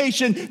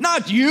justification,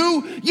 not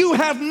you. You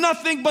have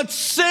nothing but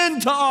sin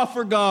to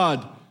offer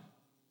God.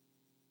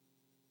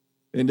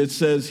 And it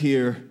says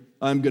here,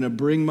 "I'm going to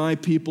bring my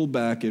people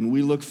back," and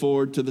we look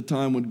forward to the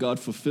time when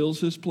God fulfills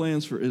his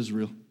plans for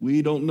Israel.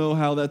 We don't know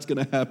how that's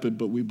going to happen,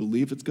 but we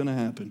believe it's going to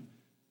happen.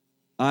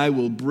 "I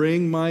will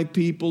bring my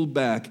people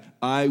back.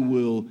 I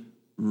will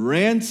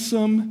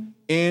ransom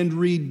and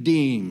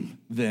redeem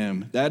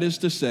them." That is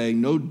to say,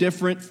 no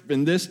different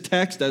in this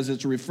text as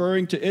it's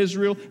referring to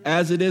Israel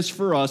as it is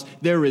for us.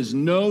 There is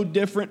no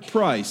different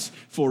price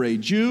for a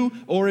Jew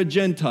or a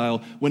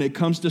Gentile when it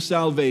comes to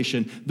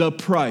salvation. The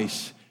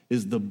price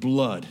is the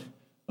blood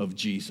of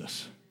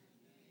Jesus.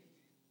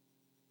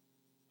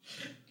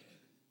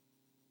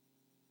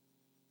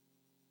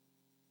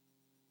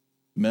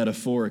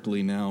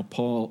 Metaphorically now,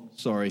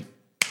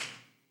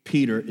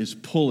 Peter is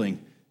pulling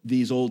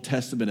these Old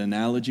Testament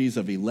analogies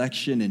of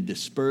election and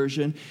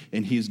dispersion,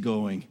 and he's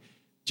going,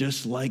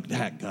 just like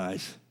that,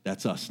 guys,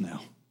 that's us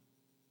now.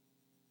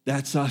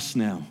 That's us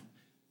now.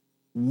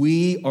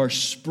 We are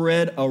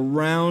spread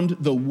around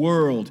the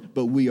world,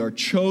 but we are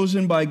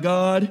chosen by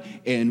God,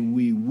 and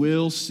we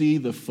will see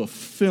the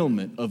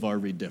fulfillment of our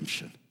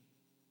redemption.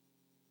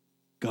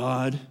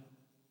 God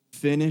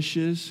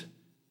finishes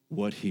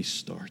what he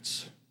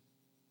starts.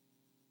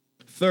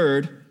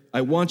 Third,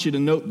 I want you to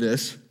note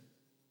this,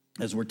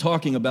 as we're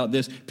talking about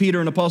this,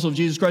 Peter, an apostle of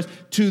Jesus Christ,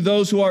 to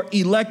those who are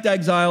elect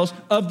exiles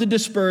of the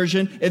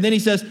dispersion. And then he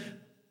says,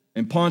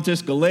 in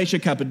Pontus, Galatia,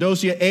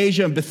 Cappadocia,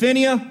 Asia, and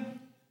Bithynia.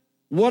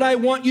 What I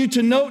want you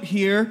to note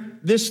here,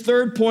 this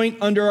third point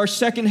under our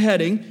second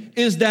heading,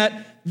 is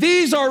that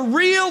these are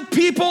real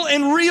people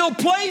in real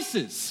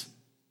places.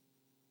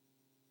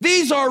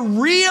 These are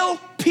real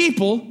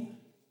people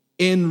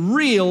in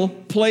real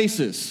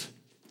places.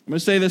 I'm going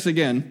to say this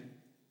again.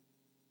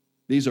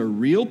 These are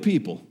real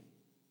people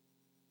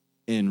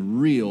in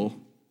real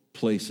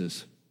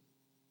places.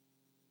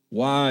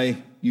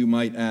 Why, you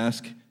might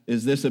ask,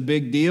 is this a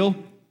big deal?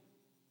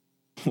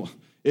 Well,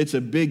 it's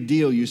a big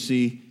deal, you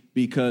see,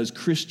 because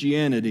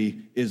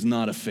Christianity is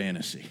not a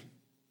fantasy.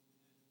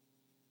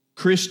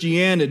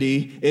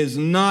 Christianity is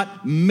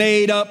not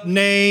made up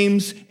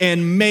names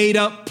and made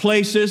up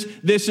places.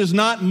 This is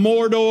not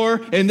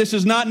Mordor and this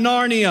is not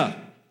Narnia.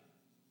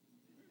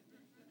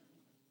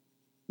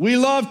 We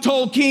love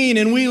Tolkien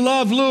and we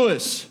love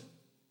Lewis.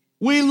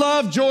 We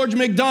love George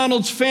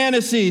MacDonald's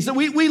fantasies.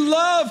 We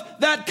love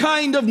that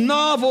kind of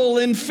novel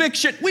and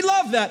fiction. We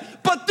love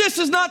that. But this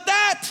is not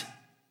that.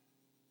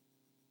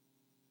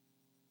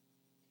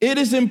 It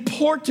is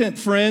important,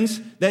 friends,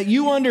 that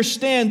you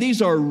understand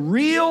these are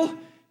real,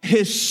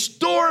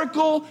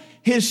 historically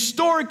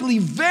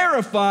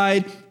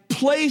verified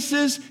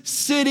places,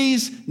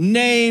 cities,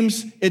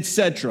 names,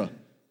 etc.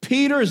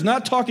 Peter is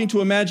not talking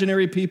to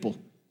imaginary people.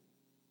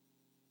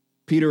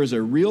 Peter is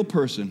a real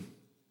person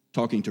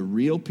talking to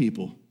real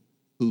people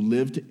who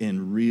lived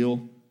in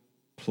real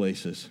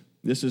places.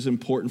 This is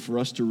important for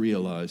us to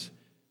realize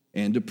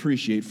and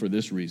appreciate for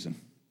this reason.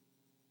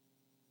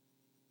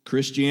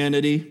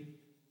 Christianity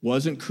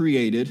wasn't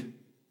created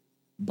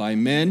by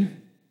men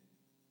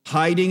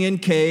hiding in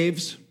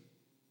caves,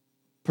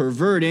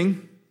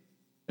 perverting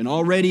an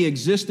already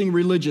existing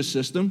religious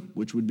system,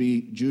 which would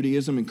be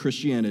Judaism and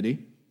Christianity,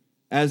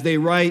 as they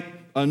write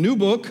a new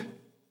book,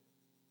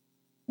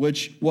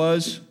 which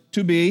was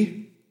to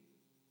be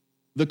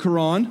the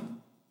Quran,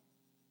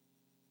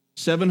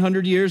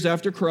 700 years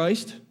after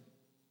Christ.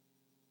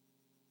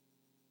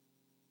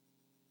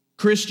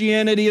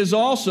 Christianity is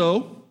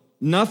also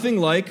nothing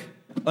like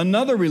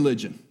another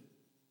religion.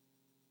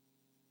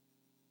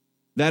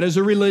 That is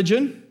a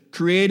religion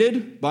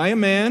created by a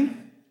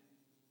man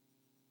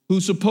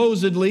who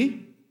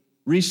supposedly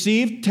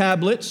received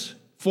tablets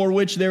for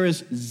which there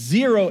is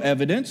zero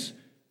evidence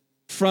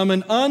from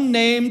an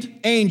unnamed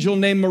angel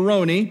named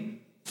Moroni,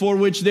 for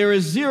which there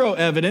is zero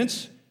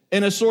evidence,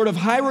 in a sort of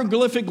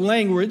hieroglyphic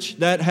language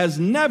that has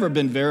never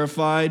been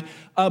verified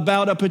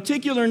about a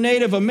particular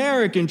Native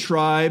American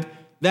tribe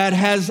that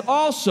has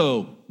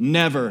also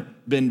never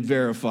been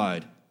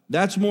verified.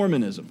 That's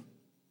Mormonism.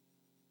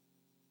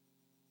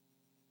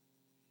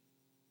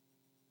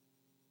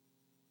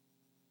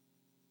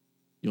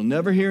 You'll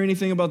never hear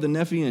anything about the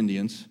Nephi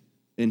Indians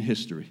in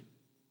history.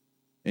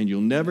 And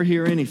you'll never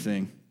hear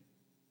anything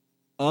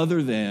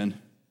other than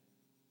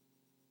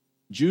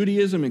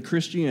Judaism and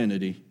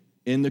Christianity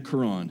in the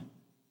Quran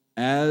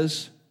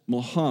as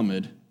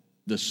Muhammad,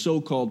 the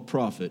so-called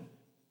prophet,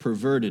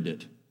 perverted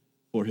it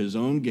for his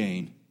own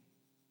gain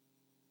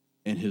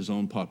and his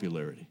own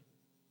popularity.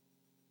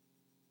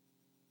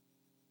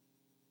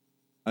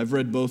 I've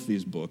read both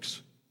these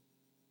books.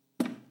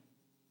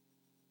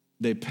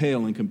 They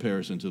pale in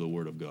comparison to the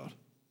Word of God.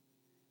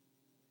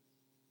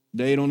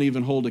 They don't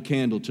even hold a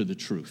candle to the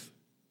truth.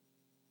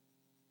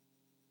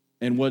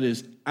 And what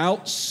is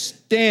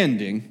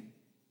outstanding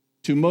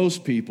to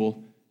most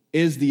people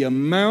is the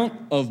amount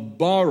of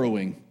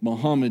borrowing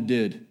Muhammad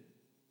did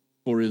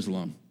for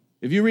Islam.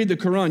 If you read the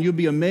Quran, you'll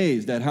be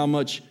amazed at how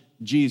much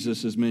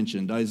Jesus is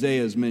mentioned,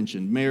 Isaiah is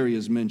mentioned, Mary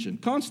is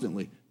mentioned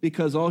constantly,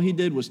 because all he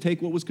did was take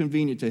what was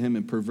convenient to him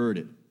and pervert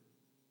it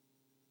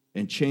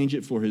and change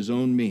it for his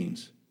own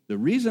means. The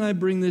reason I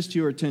bring this to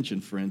your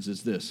attention, friends,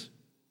 is this.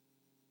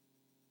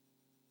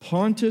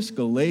 Pontus,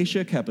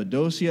 Galatia,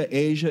 Cappadocia,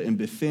 Asia, and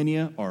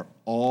Bithynia are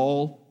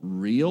all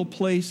real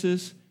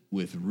places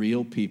with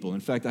real people. In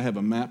fact, I have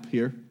a map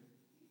here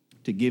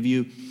to give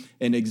you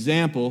an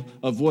example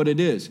of what it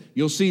is.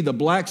 You'll see the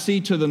Black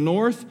Sea to the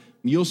north.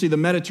 You'll see the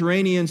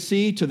Mediterranean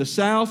Sea to the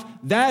south.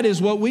 That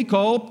is what we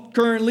call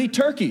currently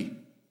Turkey.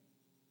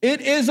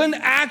 It is an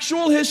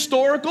actual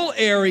historical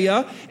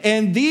area,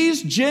 and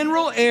these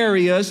general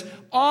areas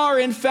are,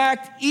 in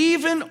fact,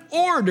 even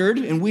ordered,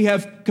 and we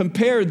have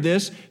compared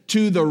this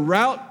to the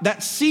route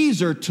that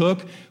Caesar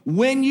took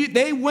when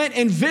they went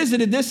and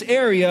visited this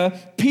area.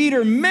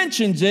 Peter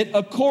mentions it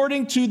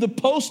according to the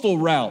postal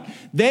route.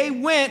 They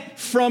went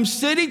from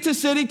city to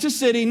city to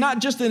city, not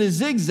just in a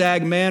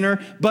zigzag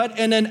manner, but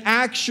in an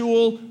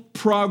actual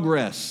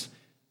progress.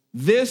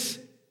 This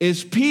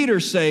is Peter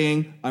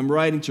saying, I'm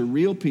writing to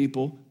real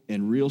people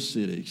in real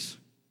cities.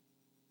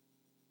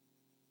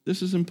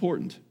 This is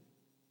important.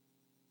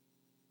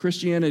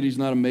 Christianity is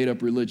not a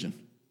made-up religion.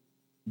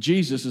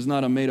 Jesus is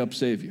not a made-up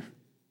savior.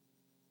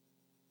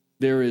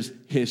 There is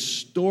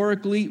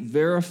historically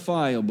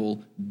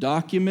verifiable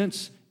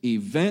documents,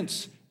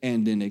 events,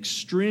 and an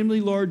extremely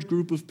large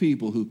group of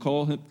people who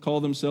call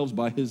themselves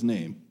by his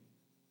name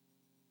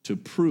to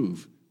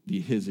prove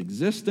his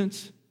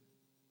existence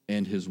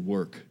and his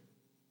work.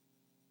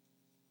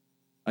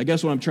 I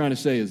guess what I'm trying to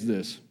say is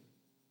this.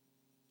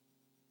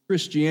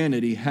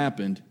 Christianity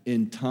happened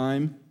in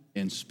time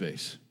and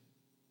space.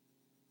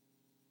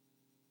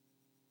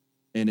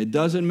 And it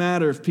doesn't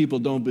matter if people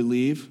don't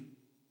believe.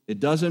 It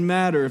doesn't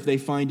matter if they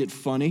find it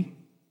funny,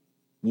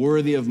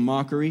 worthy of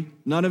mockery.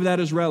 None of that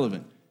is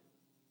relevant.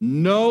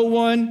 No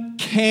one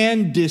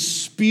can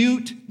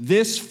dispute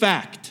this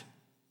fact.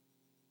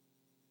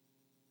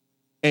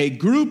 A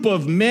group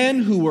of men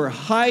who were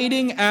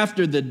hiding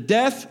after the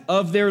death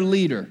of their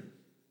leader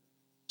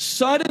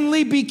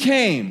suddenly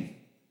became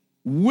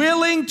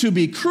willing to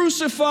be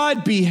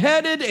crucified,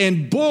 beheaded,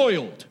 and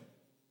boiled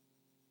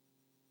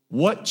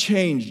What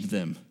changed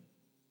them?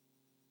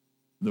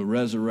 The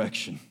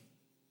resurrection.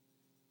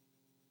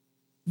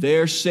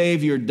 Their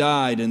Savior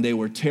died, and they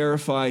were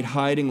terrified,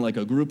 hiding like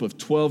a group of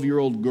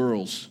 12-year-old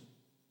girls.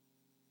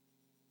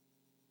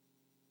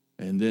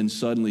 And then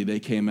suddenly they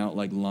came out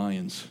like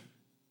lions,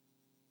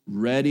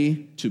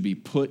 ready to be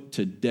put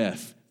to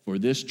death for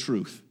this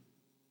truth.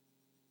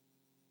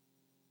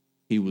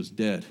 He was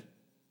dead,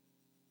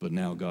 but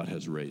now God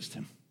has raised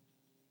him.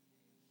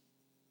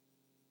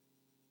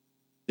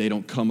 They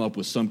don't come up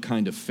with some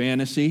kind of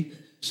fantasy,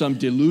 some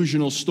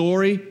delusional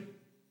story.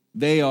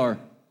 They are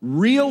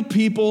real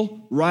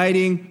people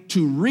writing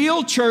to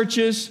real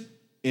churches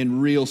in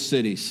real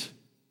cities.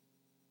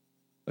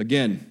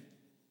 Again,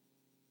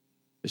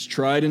 it's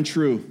tried and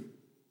true.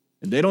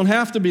 And they don't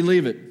have to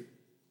believe it.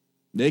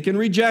 They can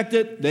reject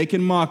it, they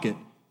can mock it,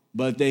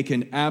 but they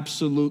can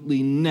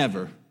absolutely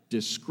never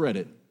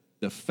discredit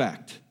the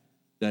fact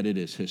that it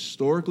is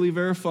historically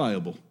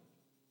verifiable,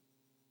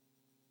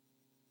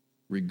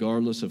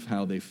 regardless of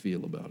how they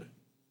feel about it.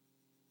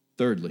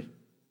 Thirdly,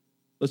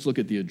 let's look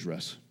at the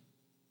address.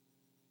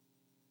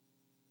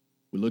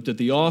 We looked at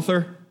the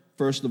author,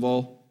 first of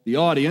all, the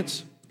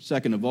audience,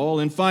 second of all,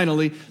 and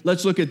finally,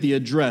 let's look at the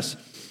address.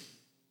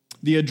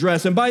 The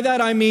address, and by that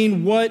I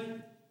mean what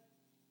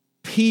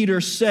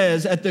Peter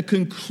says at the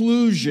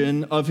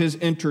conclusion of his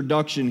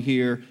introduction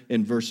here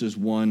in verses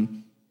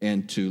 1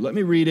 and 2. Let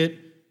me read it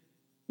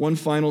one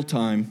final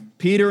time.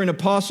 Peter, an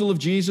apostle of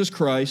Jesus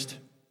Christ,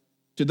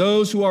 to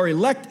those who are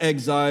elect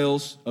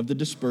exiles of the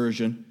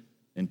dispersion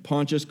in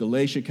Pontus,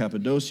 Galatia,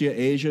 Cappadocia,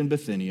 Asia, and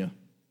Bithynia,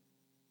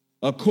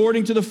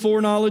 according to the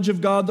foreknowledge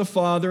of God the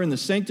Father and the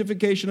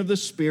sanctification of the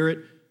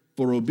Spirit,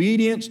 for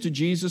obedience to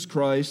Jesus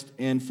Christ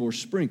and for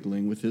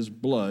sprinkling with his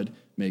blood,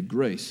 may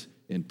grace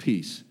and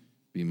peace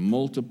be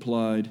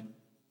multiplied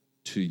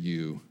to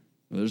you.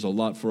 Now, there's a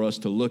lot for us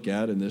to look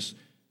at in this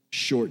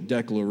short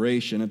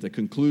declaration at the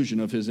conclusion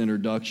of his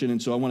introduction,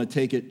 and so I want to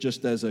take it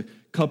just as a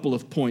couple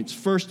of points.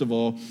 First of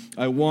all,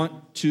 I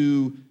want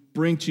to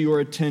bring to your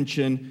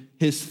attention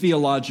his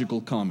theological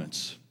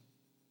comments.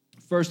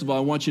 First of all,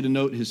 I want you to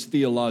note his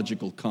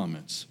theological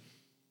comments.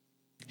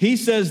 He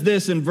says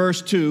this in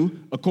verse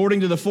 2,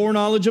 according to the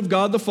foreknowledge of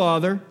God the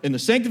Father and the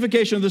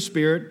sanctification of the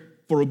Spirit,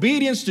 for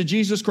obedience to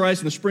Jesus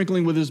Christ and the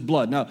sprinkling with his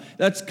blood. Now,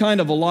 that's kind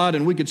of a lot,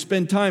 and we could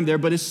spend time there,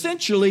 but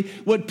essentially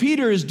what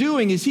Peter is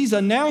doing is he's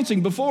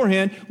announcing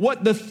beforehand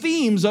what the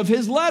themes of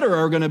his letter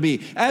are going to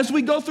be. As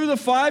we go through the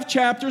 5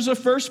 chapters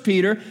of 1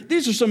 Peter,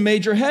 these are some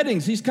major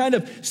headings. He's kind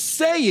of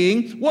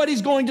saying what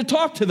he's going to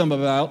talk to them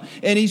about,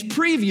 and he's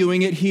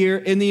previewing it here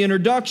in the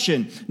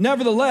introduction.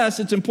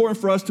 Nevertheless, it's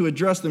important for us to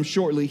address them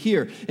shortly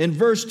here. In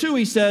verse 2,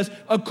 he says,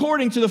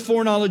 according to the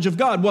foreknowledge of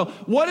God. Well,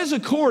 what is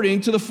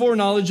according to the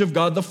foreknowledge of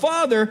God the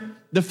Father?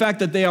 The fact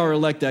that they are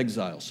elect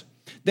exiles.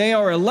 They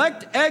are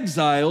elect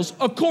exiles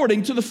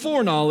according to the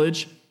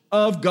foreknowledge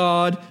of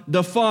God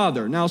the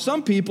Father. Now,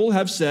 some people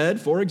have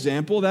said, for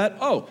example, that,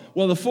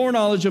 the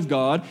foreknowledge of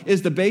God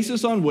is the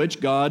basis on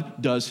which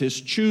God does his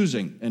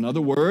choosing. In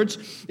other words,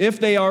 if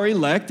they are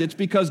elect, it's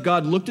because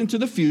God looked into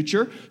the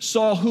future,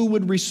 saw who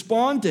would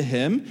respond to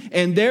him,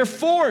 and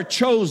therefore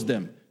chose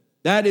them.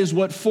 That is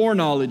what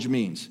foreknowledge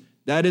means.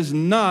 That is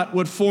not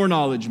what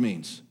foreknowledge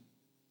means.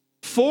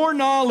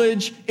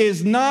 Foreknowledge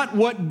is not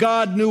what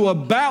God knew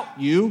about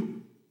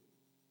you.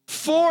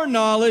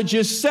 Foreknowledge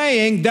is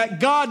saying that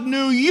God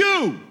knew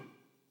you.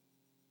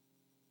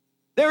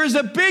 There is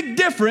a big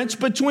difference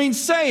between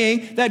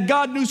saying that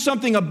God knew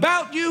something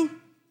about you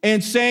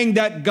and saying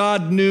that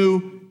God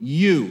knew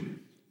you.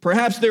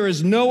 Perhaps there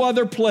is no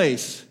other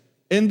place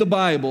in the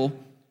Bible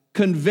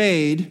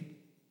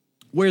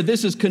where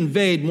this is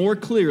conveyed more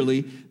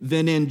clearly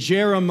than in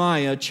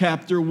Jeremiah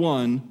chapter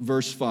 1,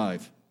 verse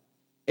 5.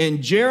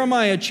 In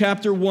Jeremiah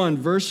chapter 1,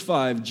 verse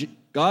 5,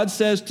 God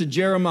says to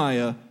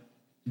Jeremiah,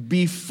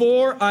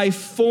 before I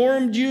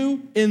formed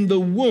you in the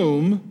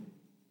womb,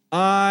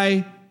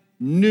 I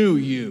knew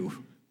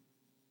you.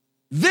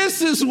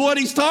 This is what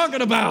he's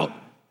talking about.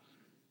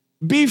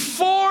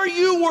 Before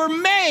you were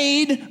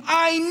made,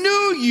 I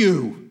knew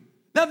you.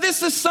 Now,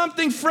 this is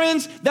something,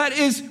 friends, that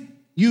is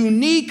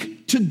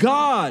unique to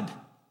God.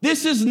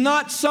 This is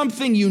not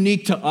something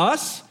unique to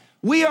us.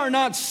 We are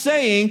not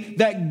saying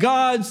that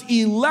God's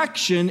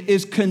election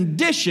is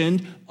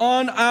conditioned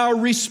on our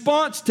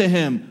response to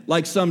him,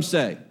 like some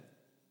say.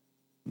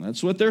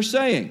 That's what they're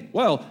saying.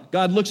 Well,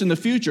 God looks in the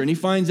future and he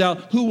finds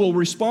out who will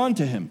respond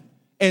to him.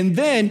 And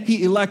then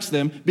he elects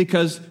them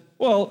because,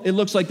 it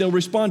looks like they'll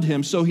respond to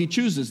him, so he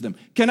chooses them.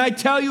 Can I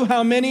tell you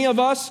how many of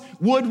us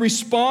would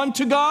respond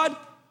to God?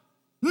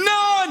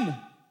 None!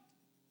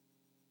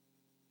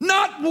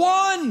 Not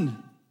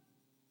one!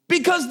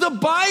 Because the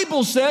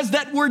Bible says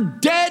that we're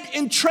dead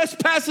in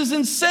trespasses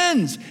and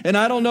sins. And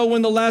I don't know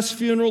when the last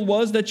funeral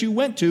was that you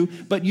went to,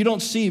 but you don't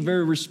see a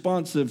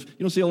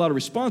lot of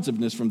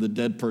responsiveness from the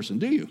dead person,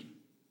 do you?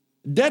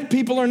 Dead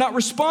people are not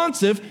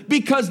responsive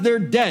because they're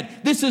dead.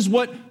 This is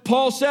what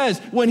Paul says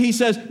when he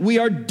says we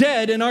are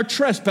dead in our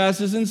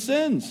trespasses and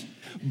sins.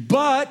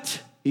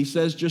 But, he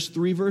says just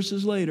 3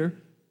 verses later,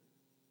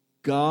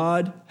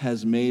 God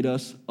has made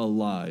us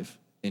alive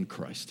in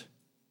Christ.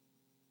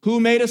 Who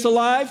made us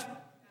alive?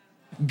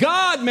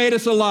 God made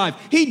us alive.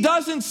 He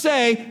doesn't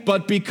say,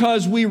 but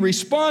because we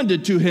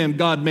responded to him,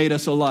 God made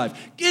us alive.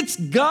 It's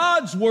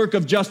God's work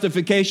of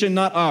justification,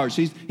 not ours.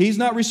 He's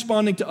not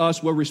responding to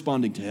us, we're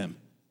responding to him.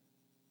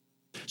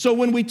 So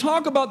when we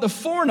talk about the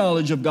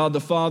foreknowledge of God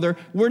the Father,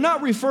 we're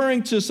not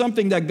referring to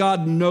something that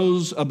God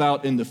knows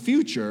about in the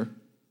future.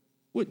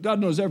 God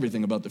knows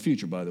everything about the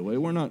future, by the way.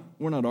 We're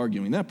not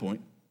arguing that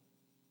point.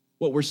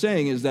 What we're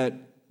saying is that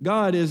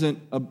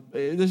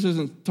this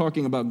isn't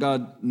talking about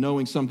God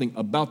knowing something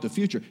about the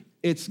future.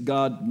 It's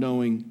God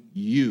knowing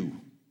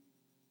you.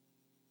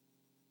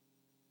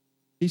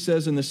 He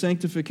says in the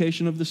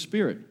sanctification of the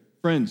Spirit.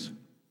 Friends,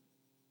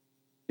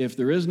 if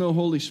there is no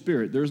Holy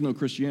Spirit, there is no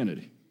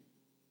Christianity.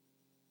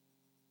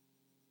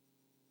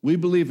 We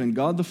believe in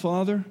God the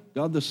Father,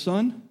 God the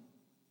Son,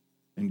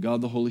 and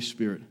God the Holy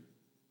Spirit.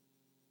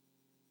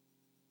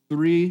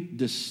 3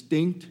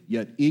 distinct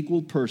yet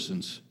equal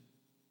persons,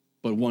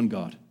 but one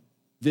God.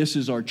 This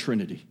is our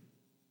Trinity.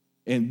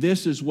 And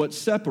this is what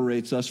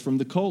separates us from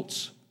the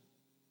cults.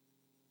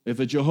 If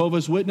a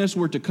Jehovah's Witness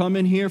were to come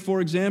in here,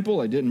 for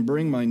example, I didn't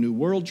bring my New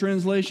World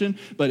Translation,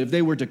 but if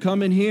they were to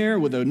come in here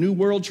with a New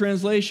World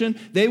Translation,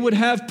 they would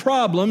have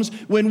problems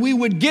when we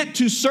would get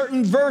to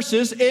certain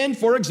verses in,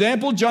 for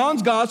example,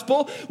 John's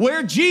Gospel,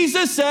 where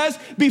Jesus says,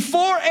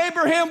 before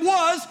Abraham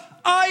was,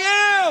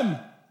 I am.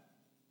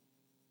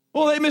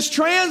 Well, they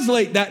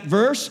mistranslate that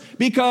verse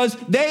because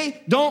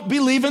they don't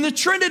believe in the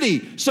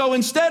Trinity. So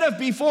instead of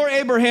before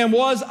Abraham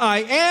was, I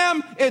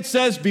am, it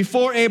says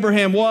before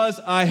Abraham was,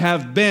 I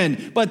have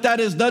been. But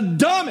that is the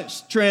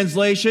dumbest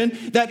translation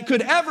that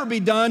could ever be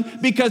done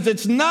because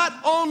it's not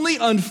only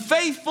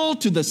unfaithful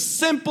to the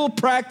simple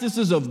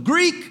practices of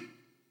Greek,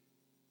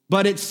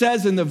 but it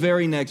says in the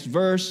very next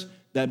verse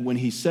that when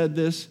he said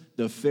this,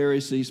 the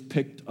Pharisees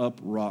picked up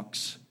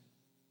rocks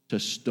to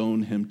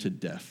stone him to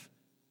death.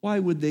 Why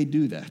would they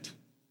do that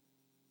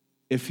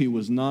if he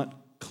was not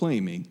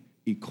claiming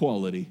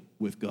equality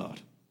with God?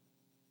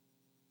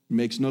 It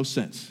makes no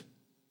sense.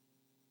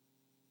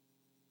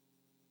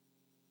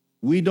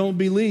 We don't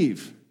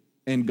believe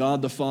in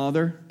God the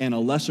Father and a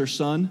lesser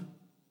Son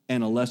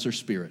and a lesser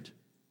Spirit.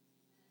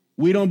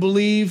 We don't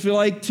believe,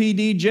 like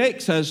T.D.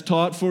 Jakes has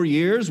taught for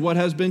years, what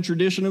has been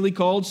traditionally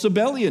called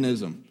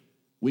Sabellianism.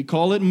 We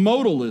call it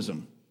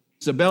modalism.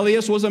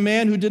 Sabellius was a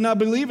man who did not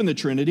believe in the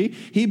Trinity.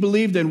 He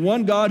believed in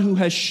one God who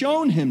has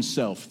shown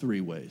himself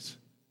 3 ways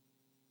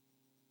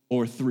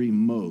or 3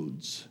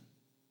 modes.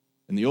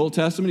 In the Old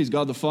Testament, he's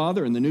God the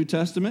Father. In the New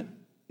Testament,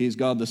 he's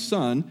God the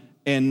Son.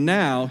 And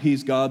now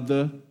he's God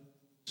the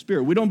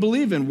Spirit. We don't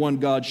believe in one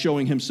God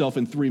showing himself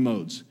in 3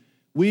 modes.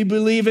 We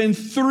believe in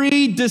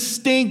 3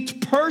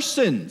 distinct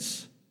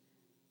persons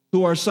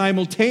who are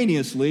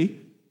simultaneously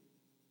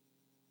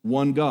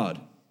one God.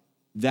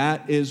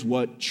 That is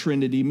what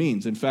Trinity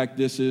means. In fact,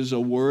 this is a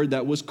word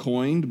that was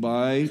coined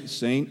by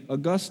St.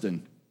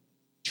 Augustine.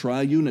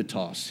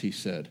 Triunitas, he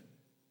said.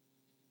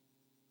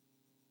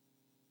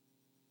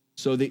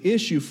 So the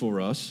issue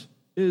for us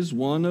is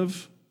one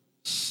of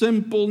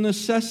simple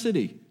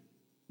necessity.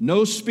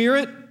 No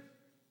Spirit,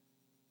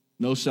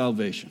 no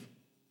salvation.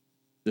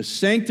 The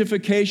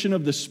sanctification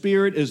of the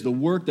Spirit is the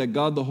work that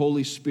God the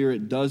Holy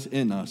Spirit does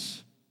in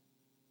us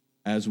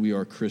as we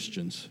are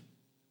Christians.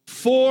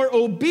 For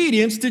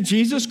obedience to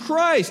Jesus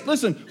Christ.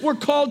 Listen, we're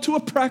called to a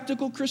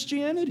practical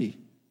Christianity.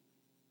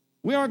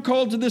 We aren't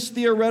called to this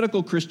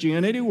theoretical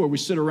Christianity where we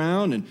sit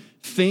around and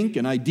think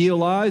and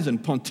idealize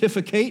and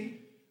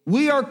pontificate.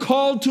 We are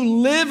called to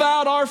live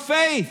out our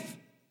faith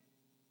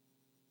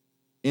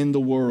in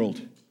the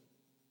world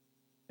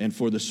and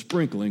for the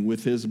sprinkling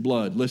with his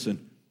blood.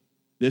 Listen,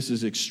 this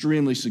is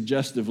extremely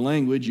suggestive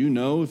language. You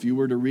know, if you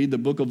were to read the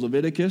book of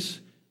Leviticus,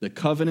 the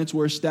covenants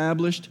were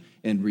established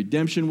and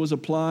redemption was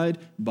applied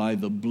by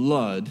the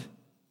blood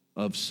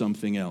of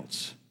something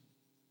else.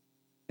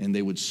 And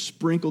they would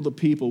sprinkle the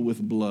people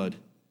with blood,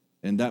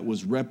 and that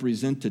was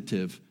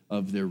representative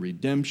of their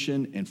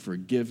redemption and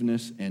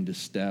forgiveness and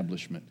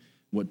establishment.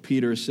 What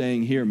Peter is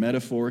saying here,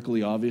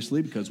 metaphorically,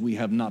 obviously, because we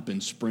have not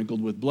been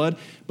sprinkled with blood,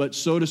 but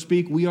so to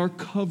speak, we are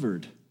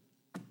covered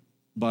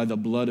by the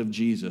blood of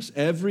Jesus.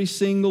 Every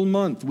single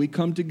month we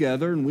come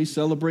together and we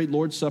celebrate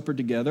Lord's Supper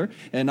together.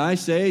 And I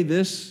say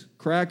this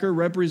cracker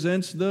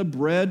represents the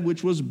bread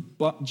which was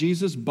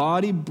Jesus'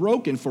 body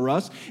broken for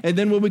us. And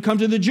then when we come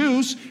to the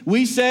juice,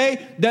 we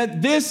say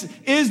that this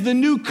is the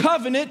new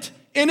covenant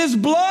in his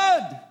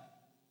blood,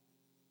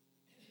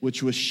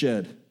 which was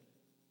shed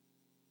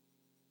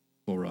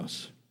for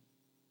us.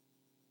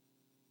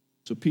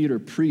 So Peter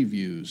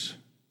previews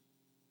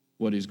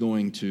what he's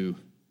going to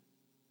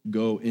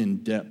go in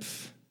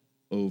depth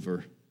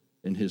over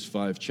in his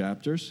 5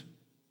 chapters.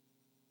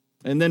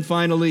 And then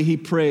finally, he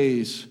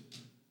prays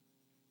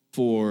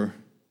for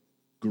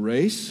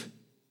grace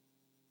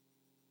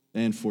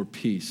and for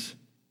peace.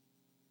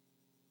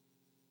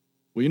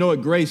 Well, you know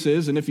what grace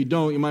is, and if you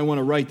don't, you might want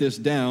to write this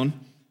down.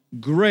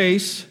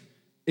 Grace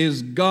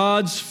is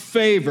God's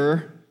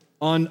favor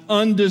on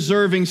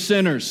undeserving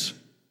sinners.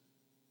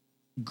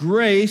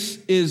 Grace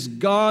is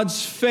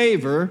God's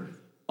favor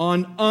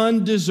on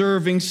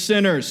undeserving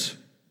sinners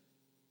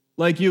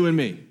like you and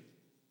me.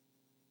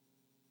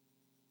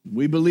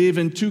 We believe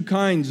in two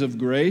kinds of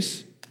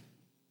grace.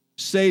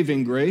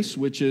 Saving grace,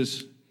 which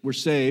is we're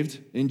saved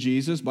in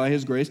Jesus by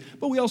his grace,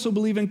 but we also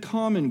believe in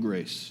common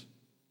grace.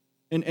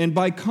 And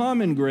by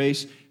common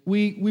grace,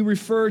 we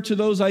refer to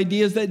those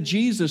ideas that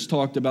Jesus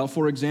talked about.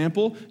 For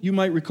example, you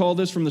might recall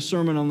this from the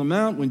Sermon on the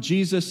Mount when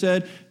Jesus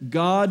said,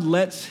 God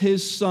lets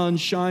his sun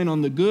shine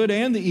on the good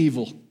and the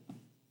evil.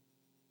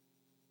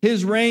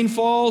 His rain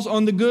falls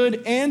on the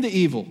good and the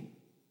evil.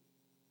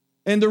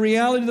 And the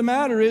reality of the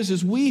matter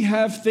is we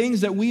have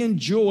things that we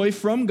enjoy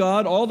from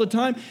God all the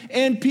time,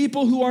 and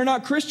people who are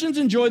not Christians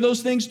enjoy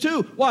those things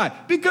too. Why?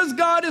 Because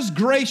God is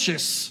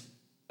gracious.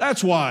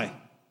 That's why.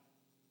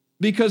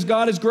 Because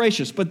God is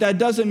gracious. But that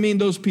doesn't mean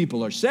those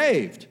people are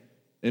saved.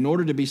 In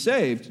order to be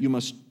saved, you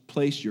must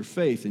place your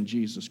faith in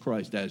Jesus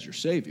Christ as your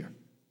Savior.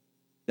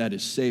 That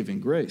is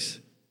saving grace.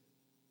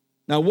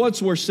 Now,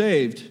 once we're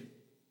saved,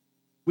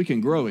 we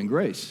can grow in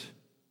grace.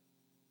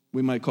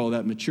 We might call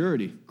that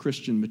maturity,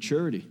 Christian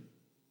maturity.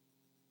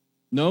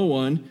 No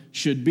one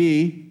should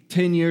be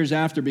 10 years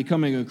after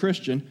becoming a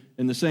Christian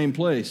in the same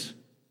place.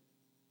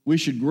 We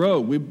should grow.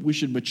 We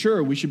should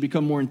mature. We should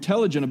become more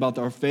intelligent about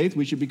our faith.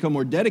 We should become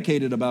more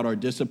dedicated about our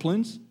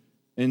disciplines,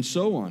 and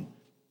so on.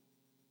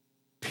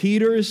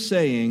 Peter is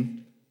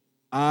saying,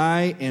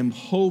 I am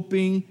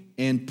hoping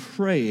and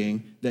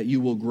praying that you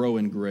will grow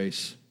in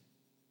grace.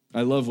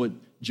 I love what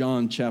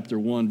John chapter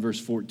 1, verse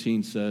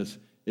 14 says.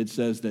 It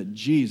says that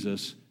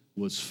Jesus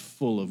was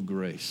full of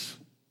grace.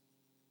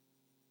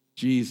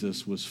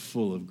 Jesus was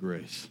full of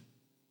grace.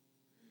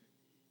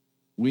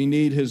 We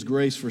need his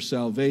grace for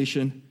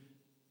salvation,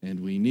 and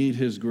we need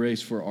his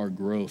grace for our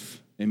growth.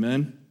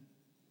 Amen?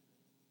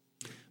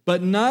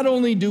 But not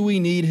only do we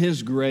need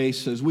his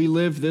grace as we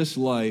live this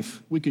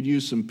life, we could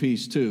use some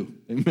peace too.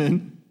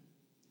 Amen?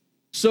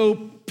 So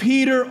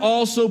Peter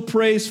also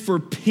prays for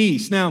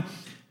peace. Now,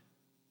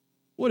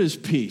 what is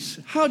peace?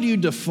 How do you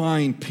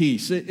define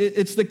peace?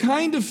 It's the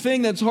kind of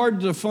thing that's hard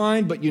to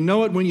define, but you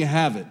know it when you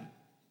have it.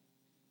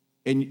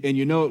 And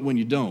you know it when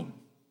you don't.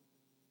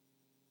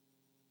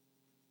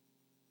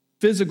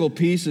 Physical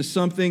peace is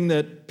something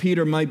that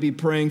Peter might be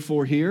praying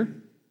for here.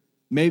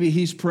 Maybe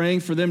he's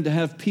praying for them to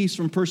have peace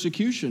from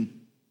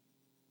persecution.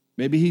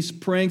 Maybe he's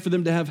praying for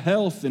them to have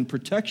health and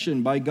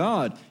protection by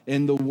God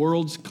and the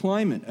world's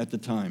climate at the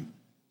time.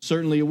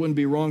 Certainly it wouldn't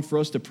be wrong for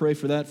us to pray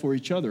for that for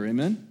each other.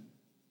 Amen?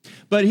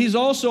 But he's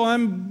also, I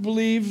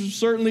believe,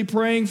 certainly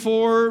praying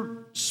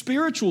for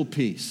spiritual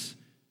peace,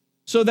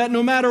 so that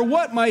no matter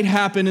what might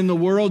happen in the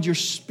world, your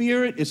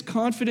spirit is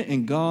confident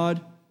in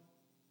God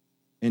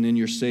and in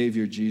your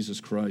Savior, Jesus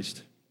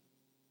Christ.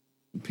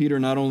 And Peter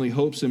not only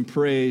hopes and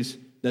prays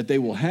that they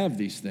will have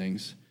these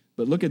things,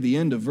 but look at the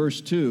end of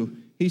verse 2.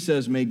 He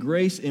says, may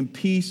grace and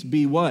peace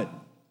be what?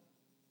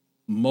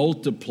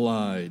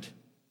 Multiplied.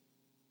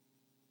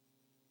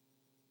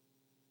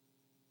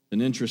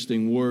 An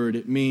interesting word.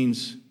 It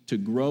means to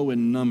grow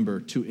in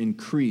number, to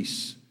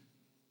increase,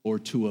 or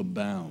to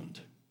abound.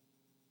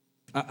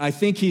 I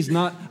think he's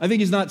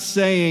not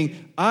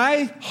saying,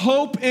 I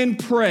hope and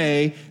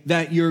pray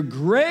that your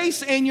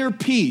grace and your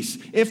peace,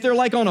 if they're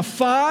like on a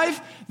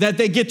 5, that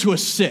they get to a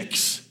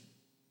 6.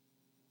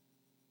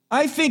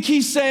 I think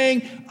he's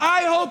saying,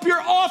 I hope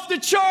you're off the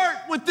chart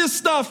with this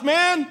stuff,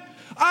 man.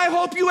 I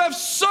hope you have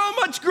so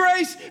much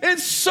grace and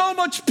so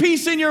much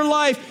peace in your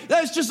life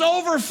that's just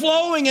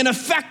overflowing and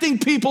affecting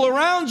people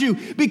around you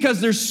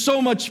because there's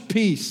so much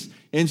peace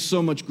and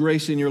so much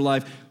grace in your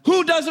life.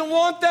 Who doesn't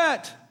want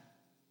that?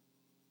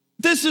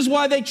 This is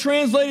why they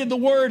translated the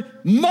word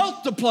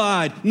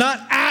multiplied,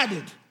 not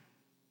added.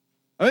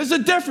 There's a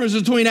difference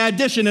between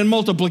addition and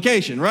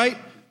multiplication, right?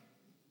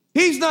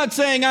 He's not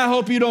saying, I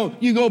hope you go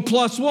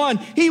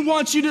 +1. He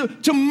wants you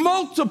to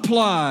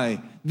multiply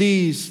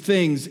these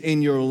things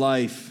in your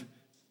life.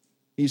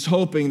 He's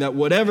hoping that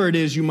whatever it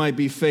is you might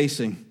be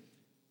facing,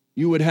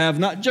 you would have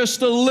not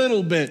just a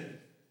little bit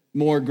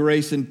more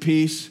grace and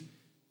peace,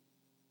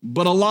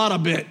 but a lot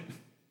of bit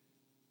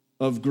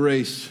of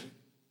grace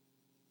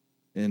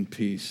and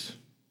peace.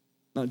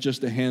 Not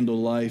just to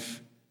handle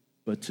life,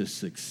 but to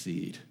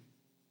succeed.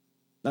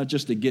 Not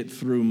just to get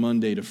through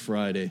Monday to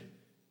Friday,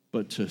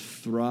 but to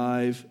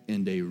thrive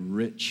in a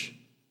rich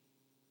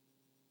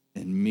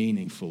and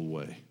meaningful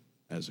way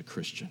as a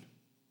Christian.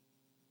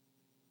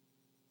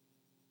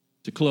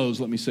 To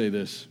close, let me say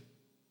this.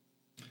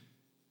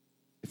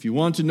 If you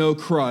want to know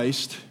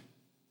Christ,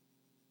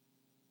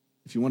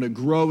 if you want to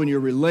grow in your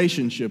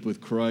relationship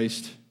with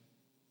Christ,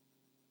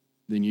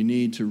 then you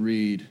need to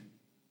read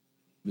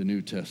the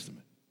New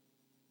Testament.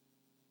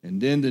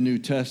 And in the New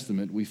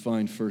Testament, we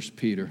find 1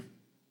 Peter.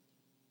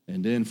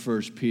 And in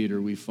 1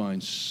 Peter, we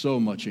find so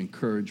much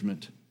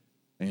encouragement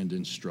and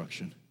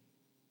instruction.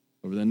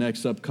 Over the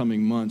next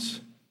upcoming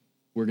months,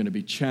 we're going to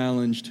be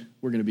challenged,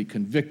 we're going to be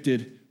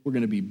convicted, we're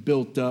going to be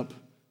built up,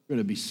 we're going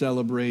to be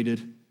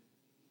celebrated.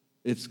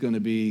 It's going to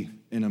be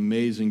an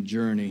amazing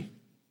journey,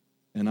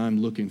 and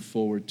I'm looking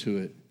forward to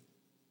it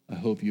I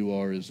hope you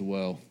are as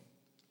well.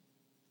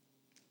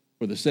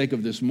 For the sake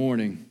of this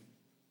morning,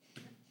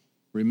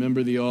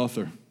 remember the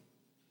author.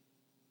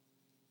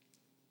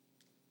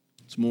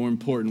 It's more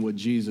important what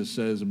Jesus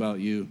says about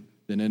you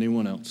than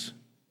anyone else.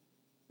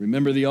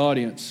 Remember the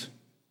audience.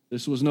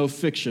 This was no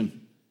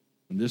fiction,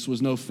 and this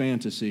was no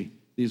fantasy.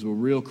 These were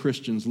real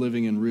Christians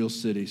living in real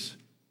cities.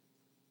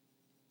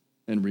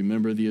 And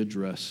remember the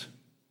address.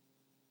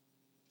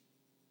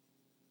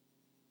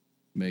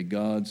 May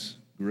God's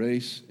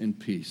grace and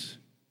peace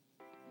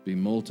be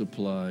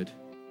multiplied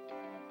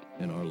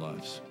in our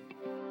lives.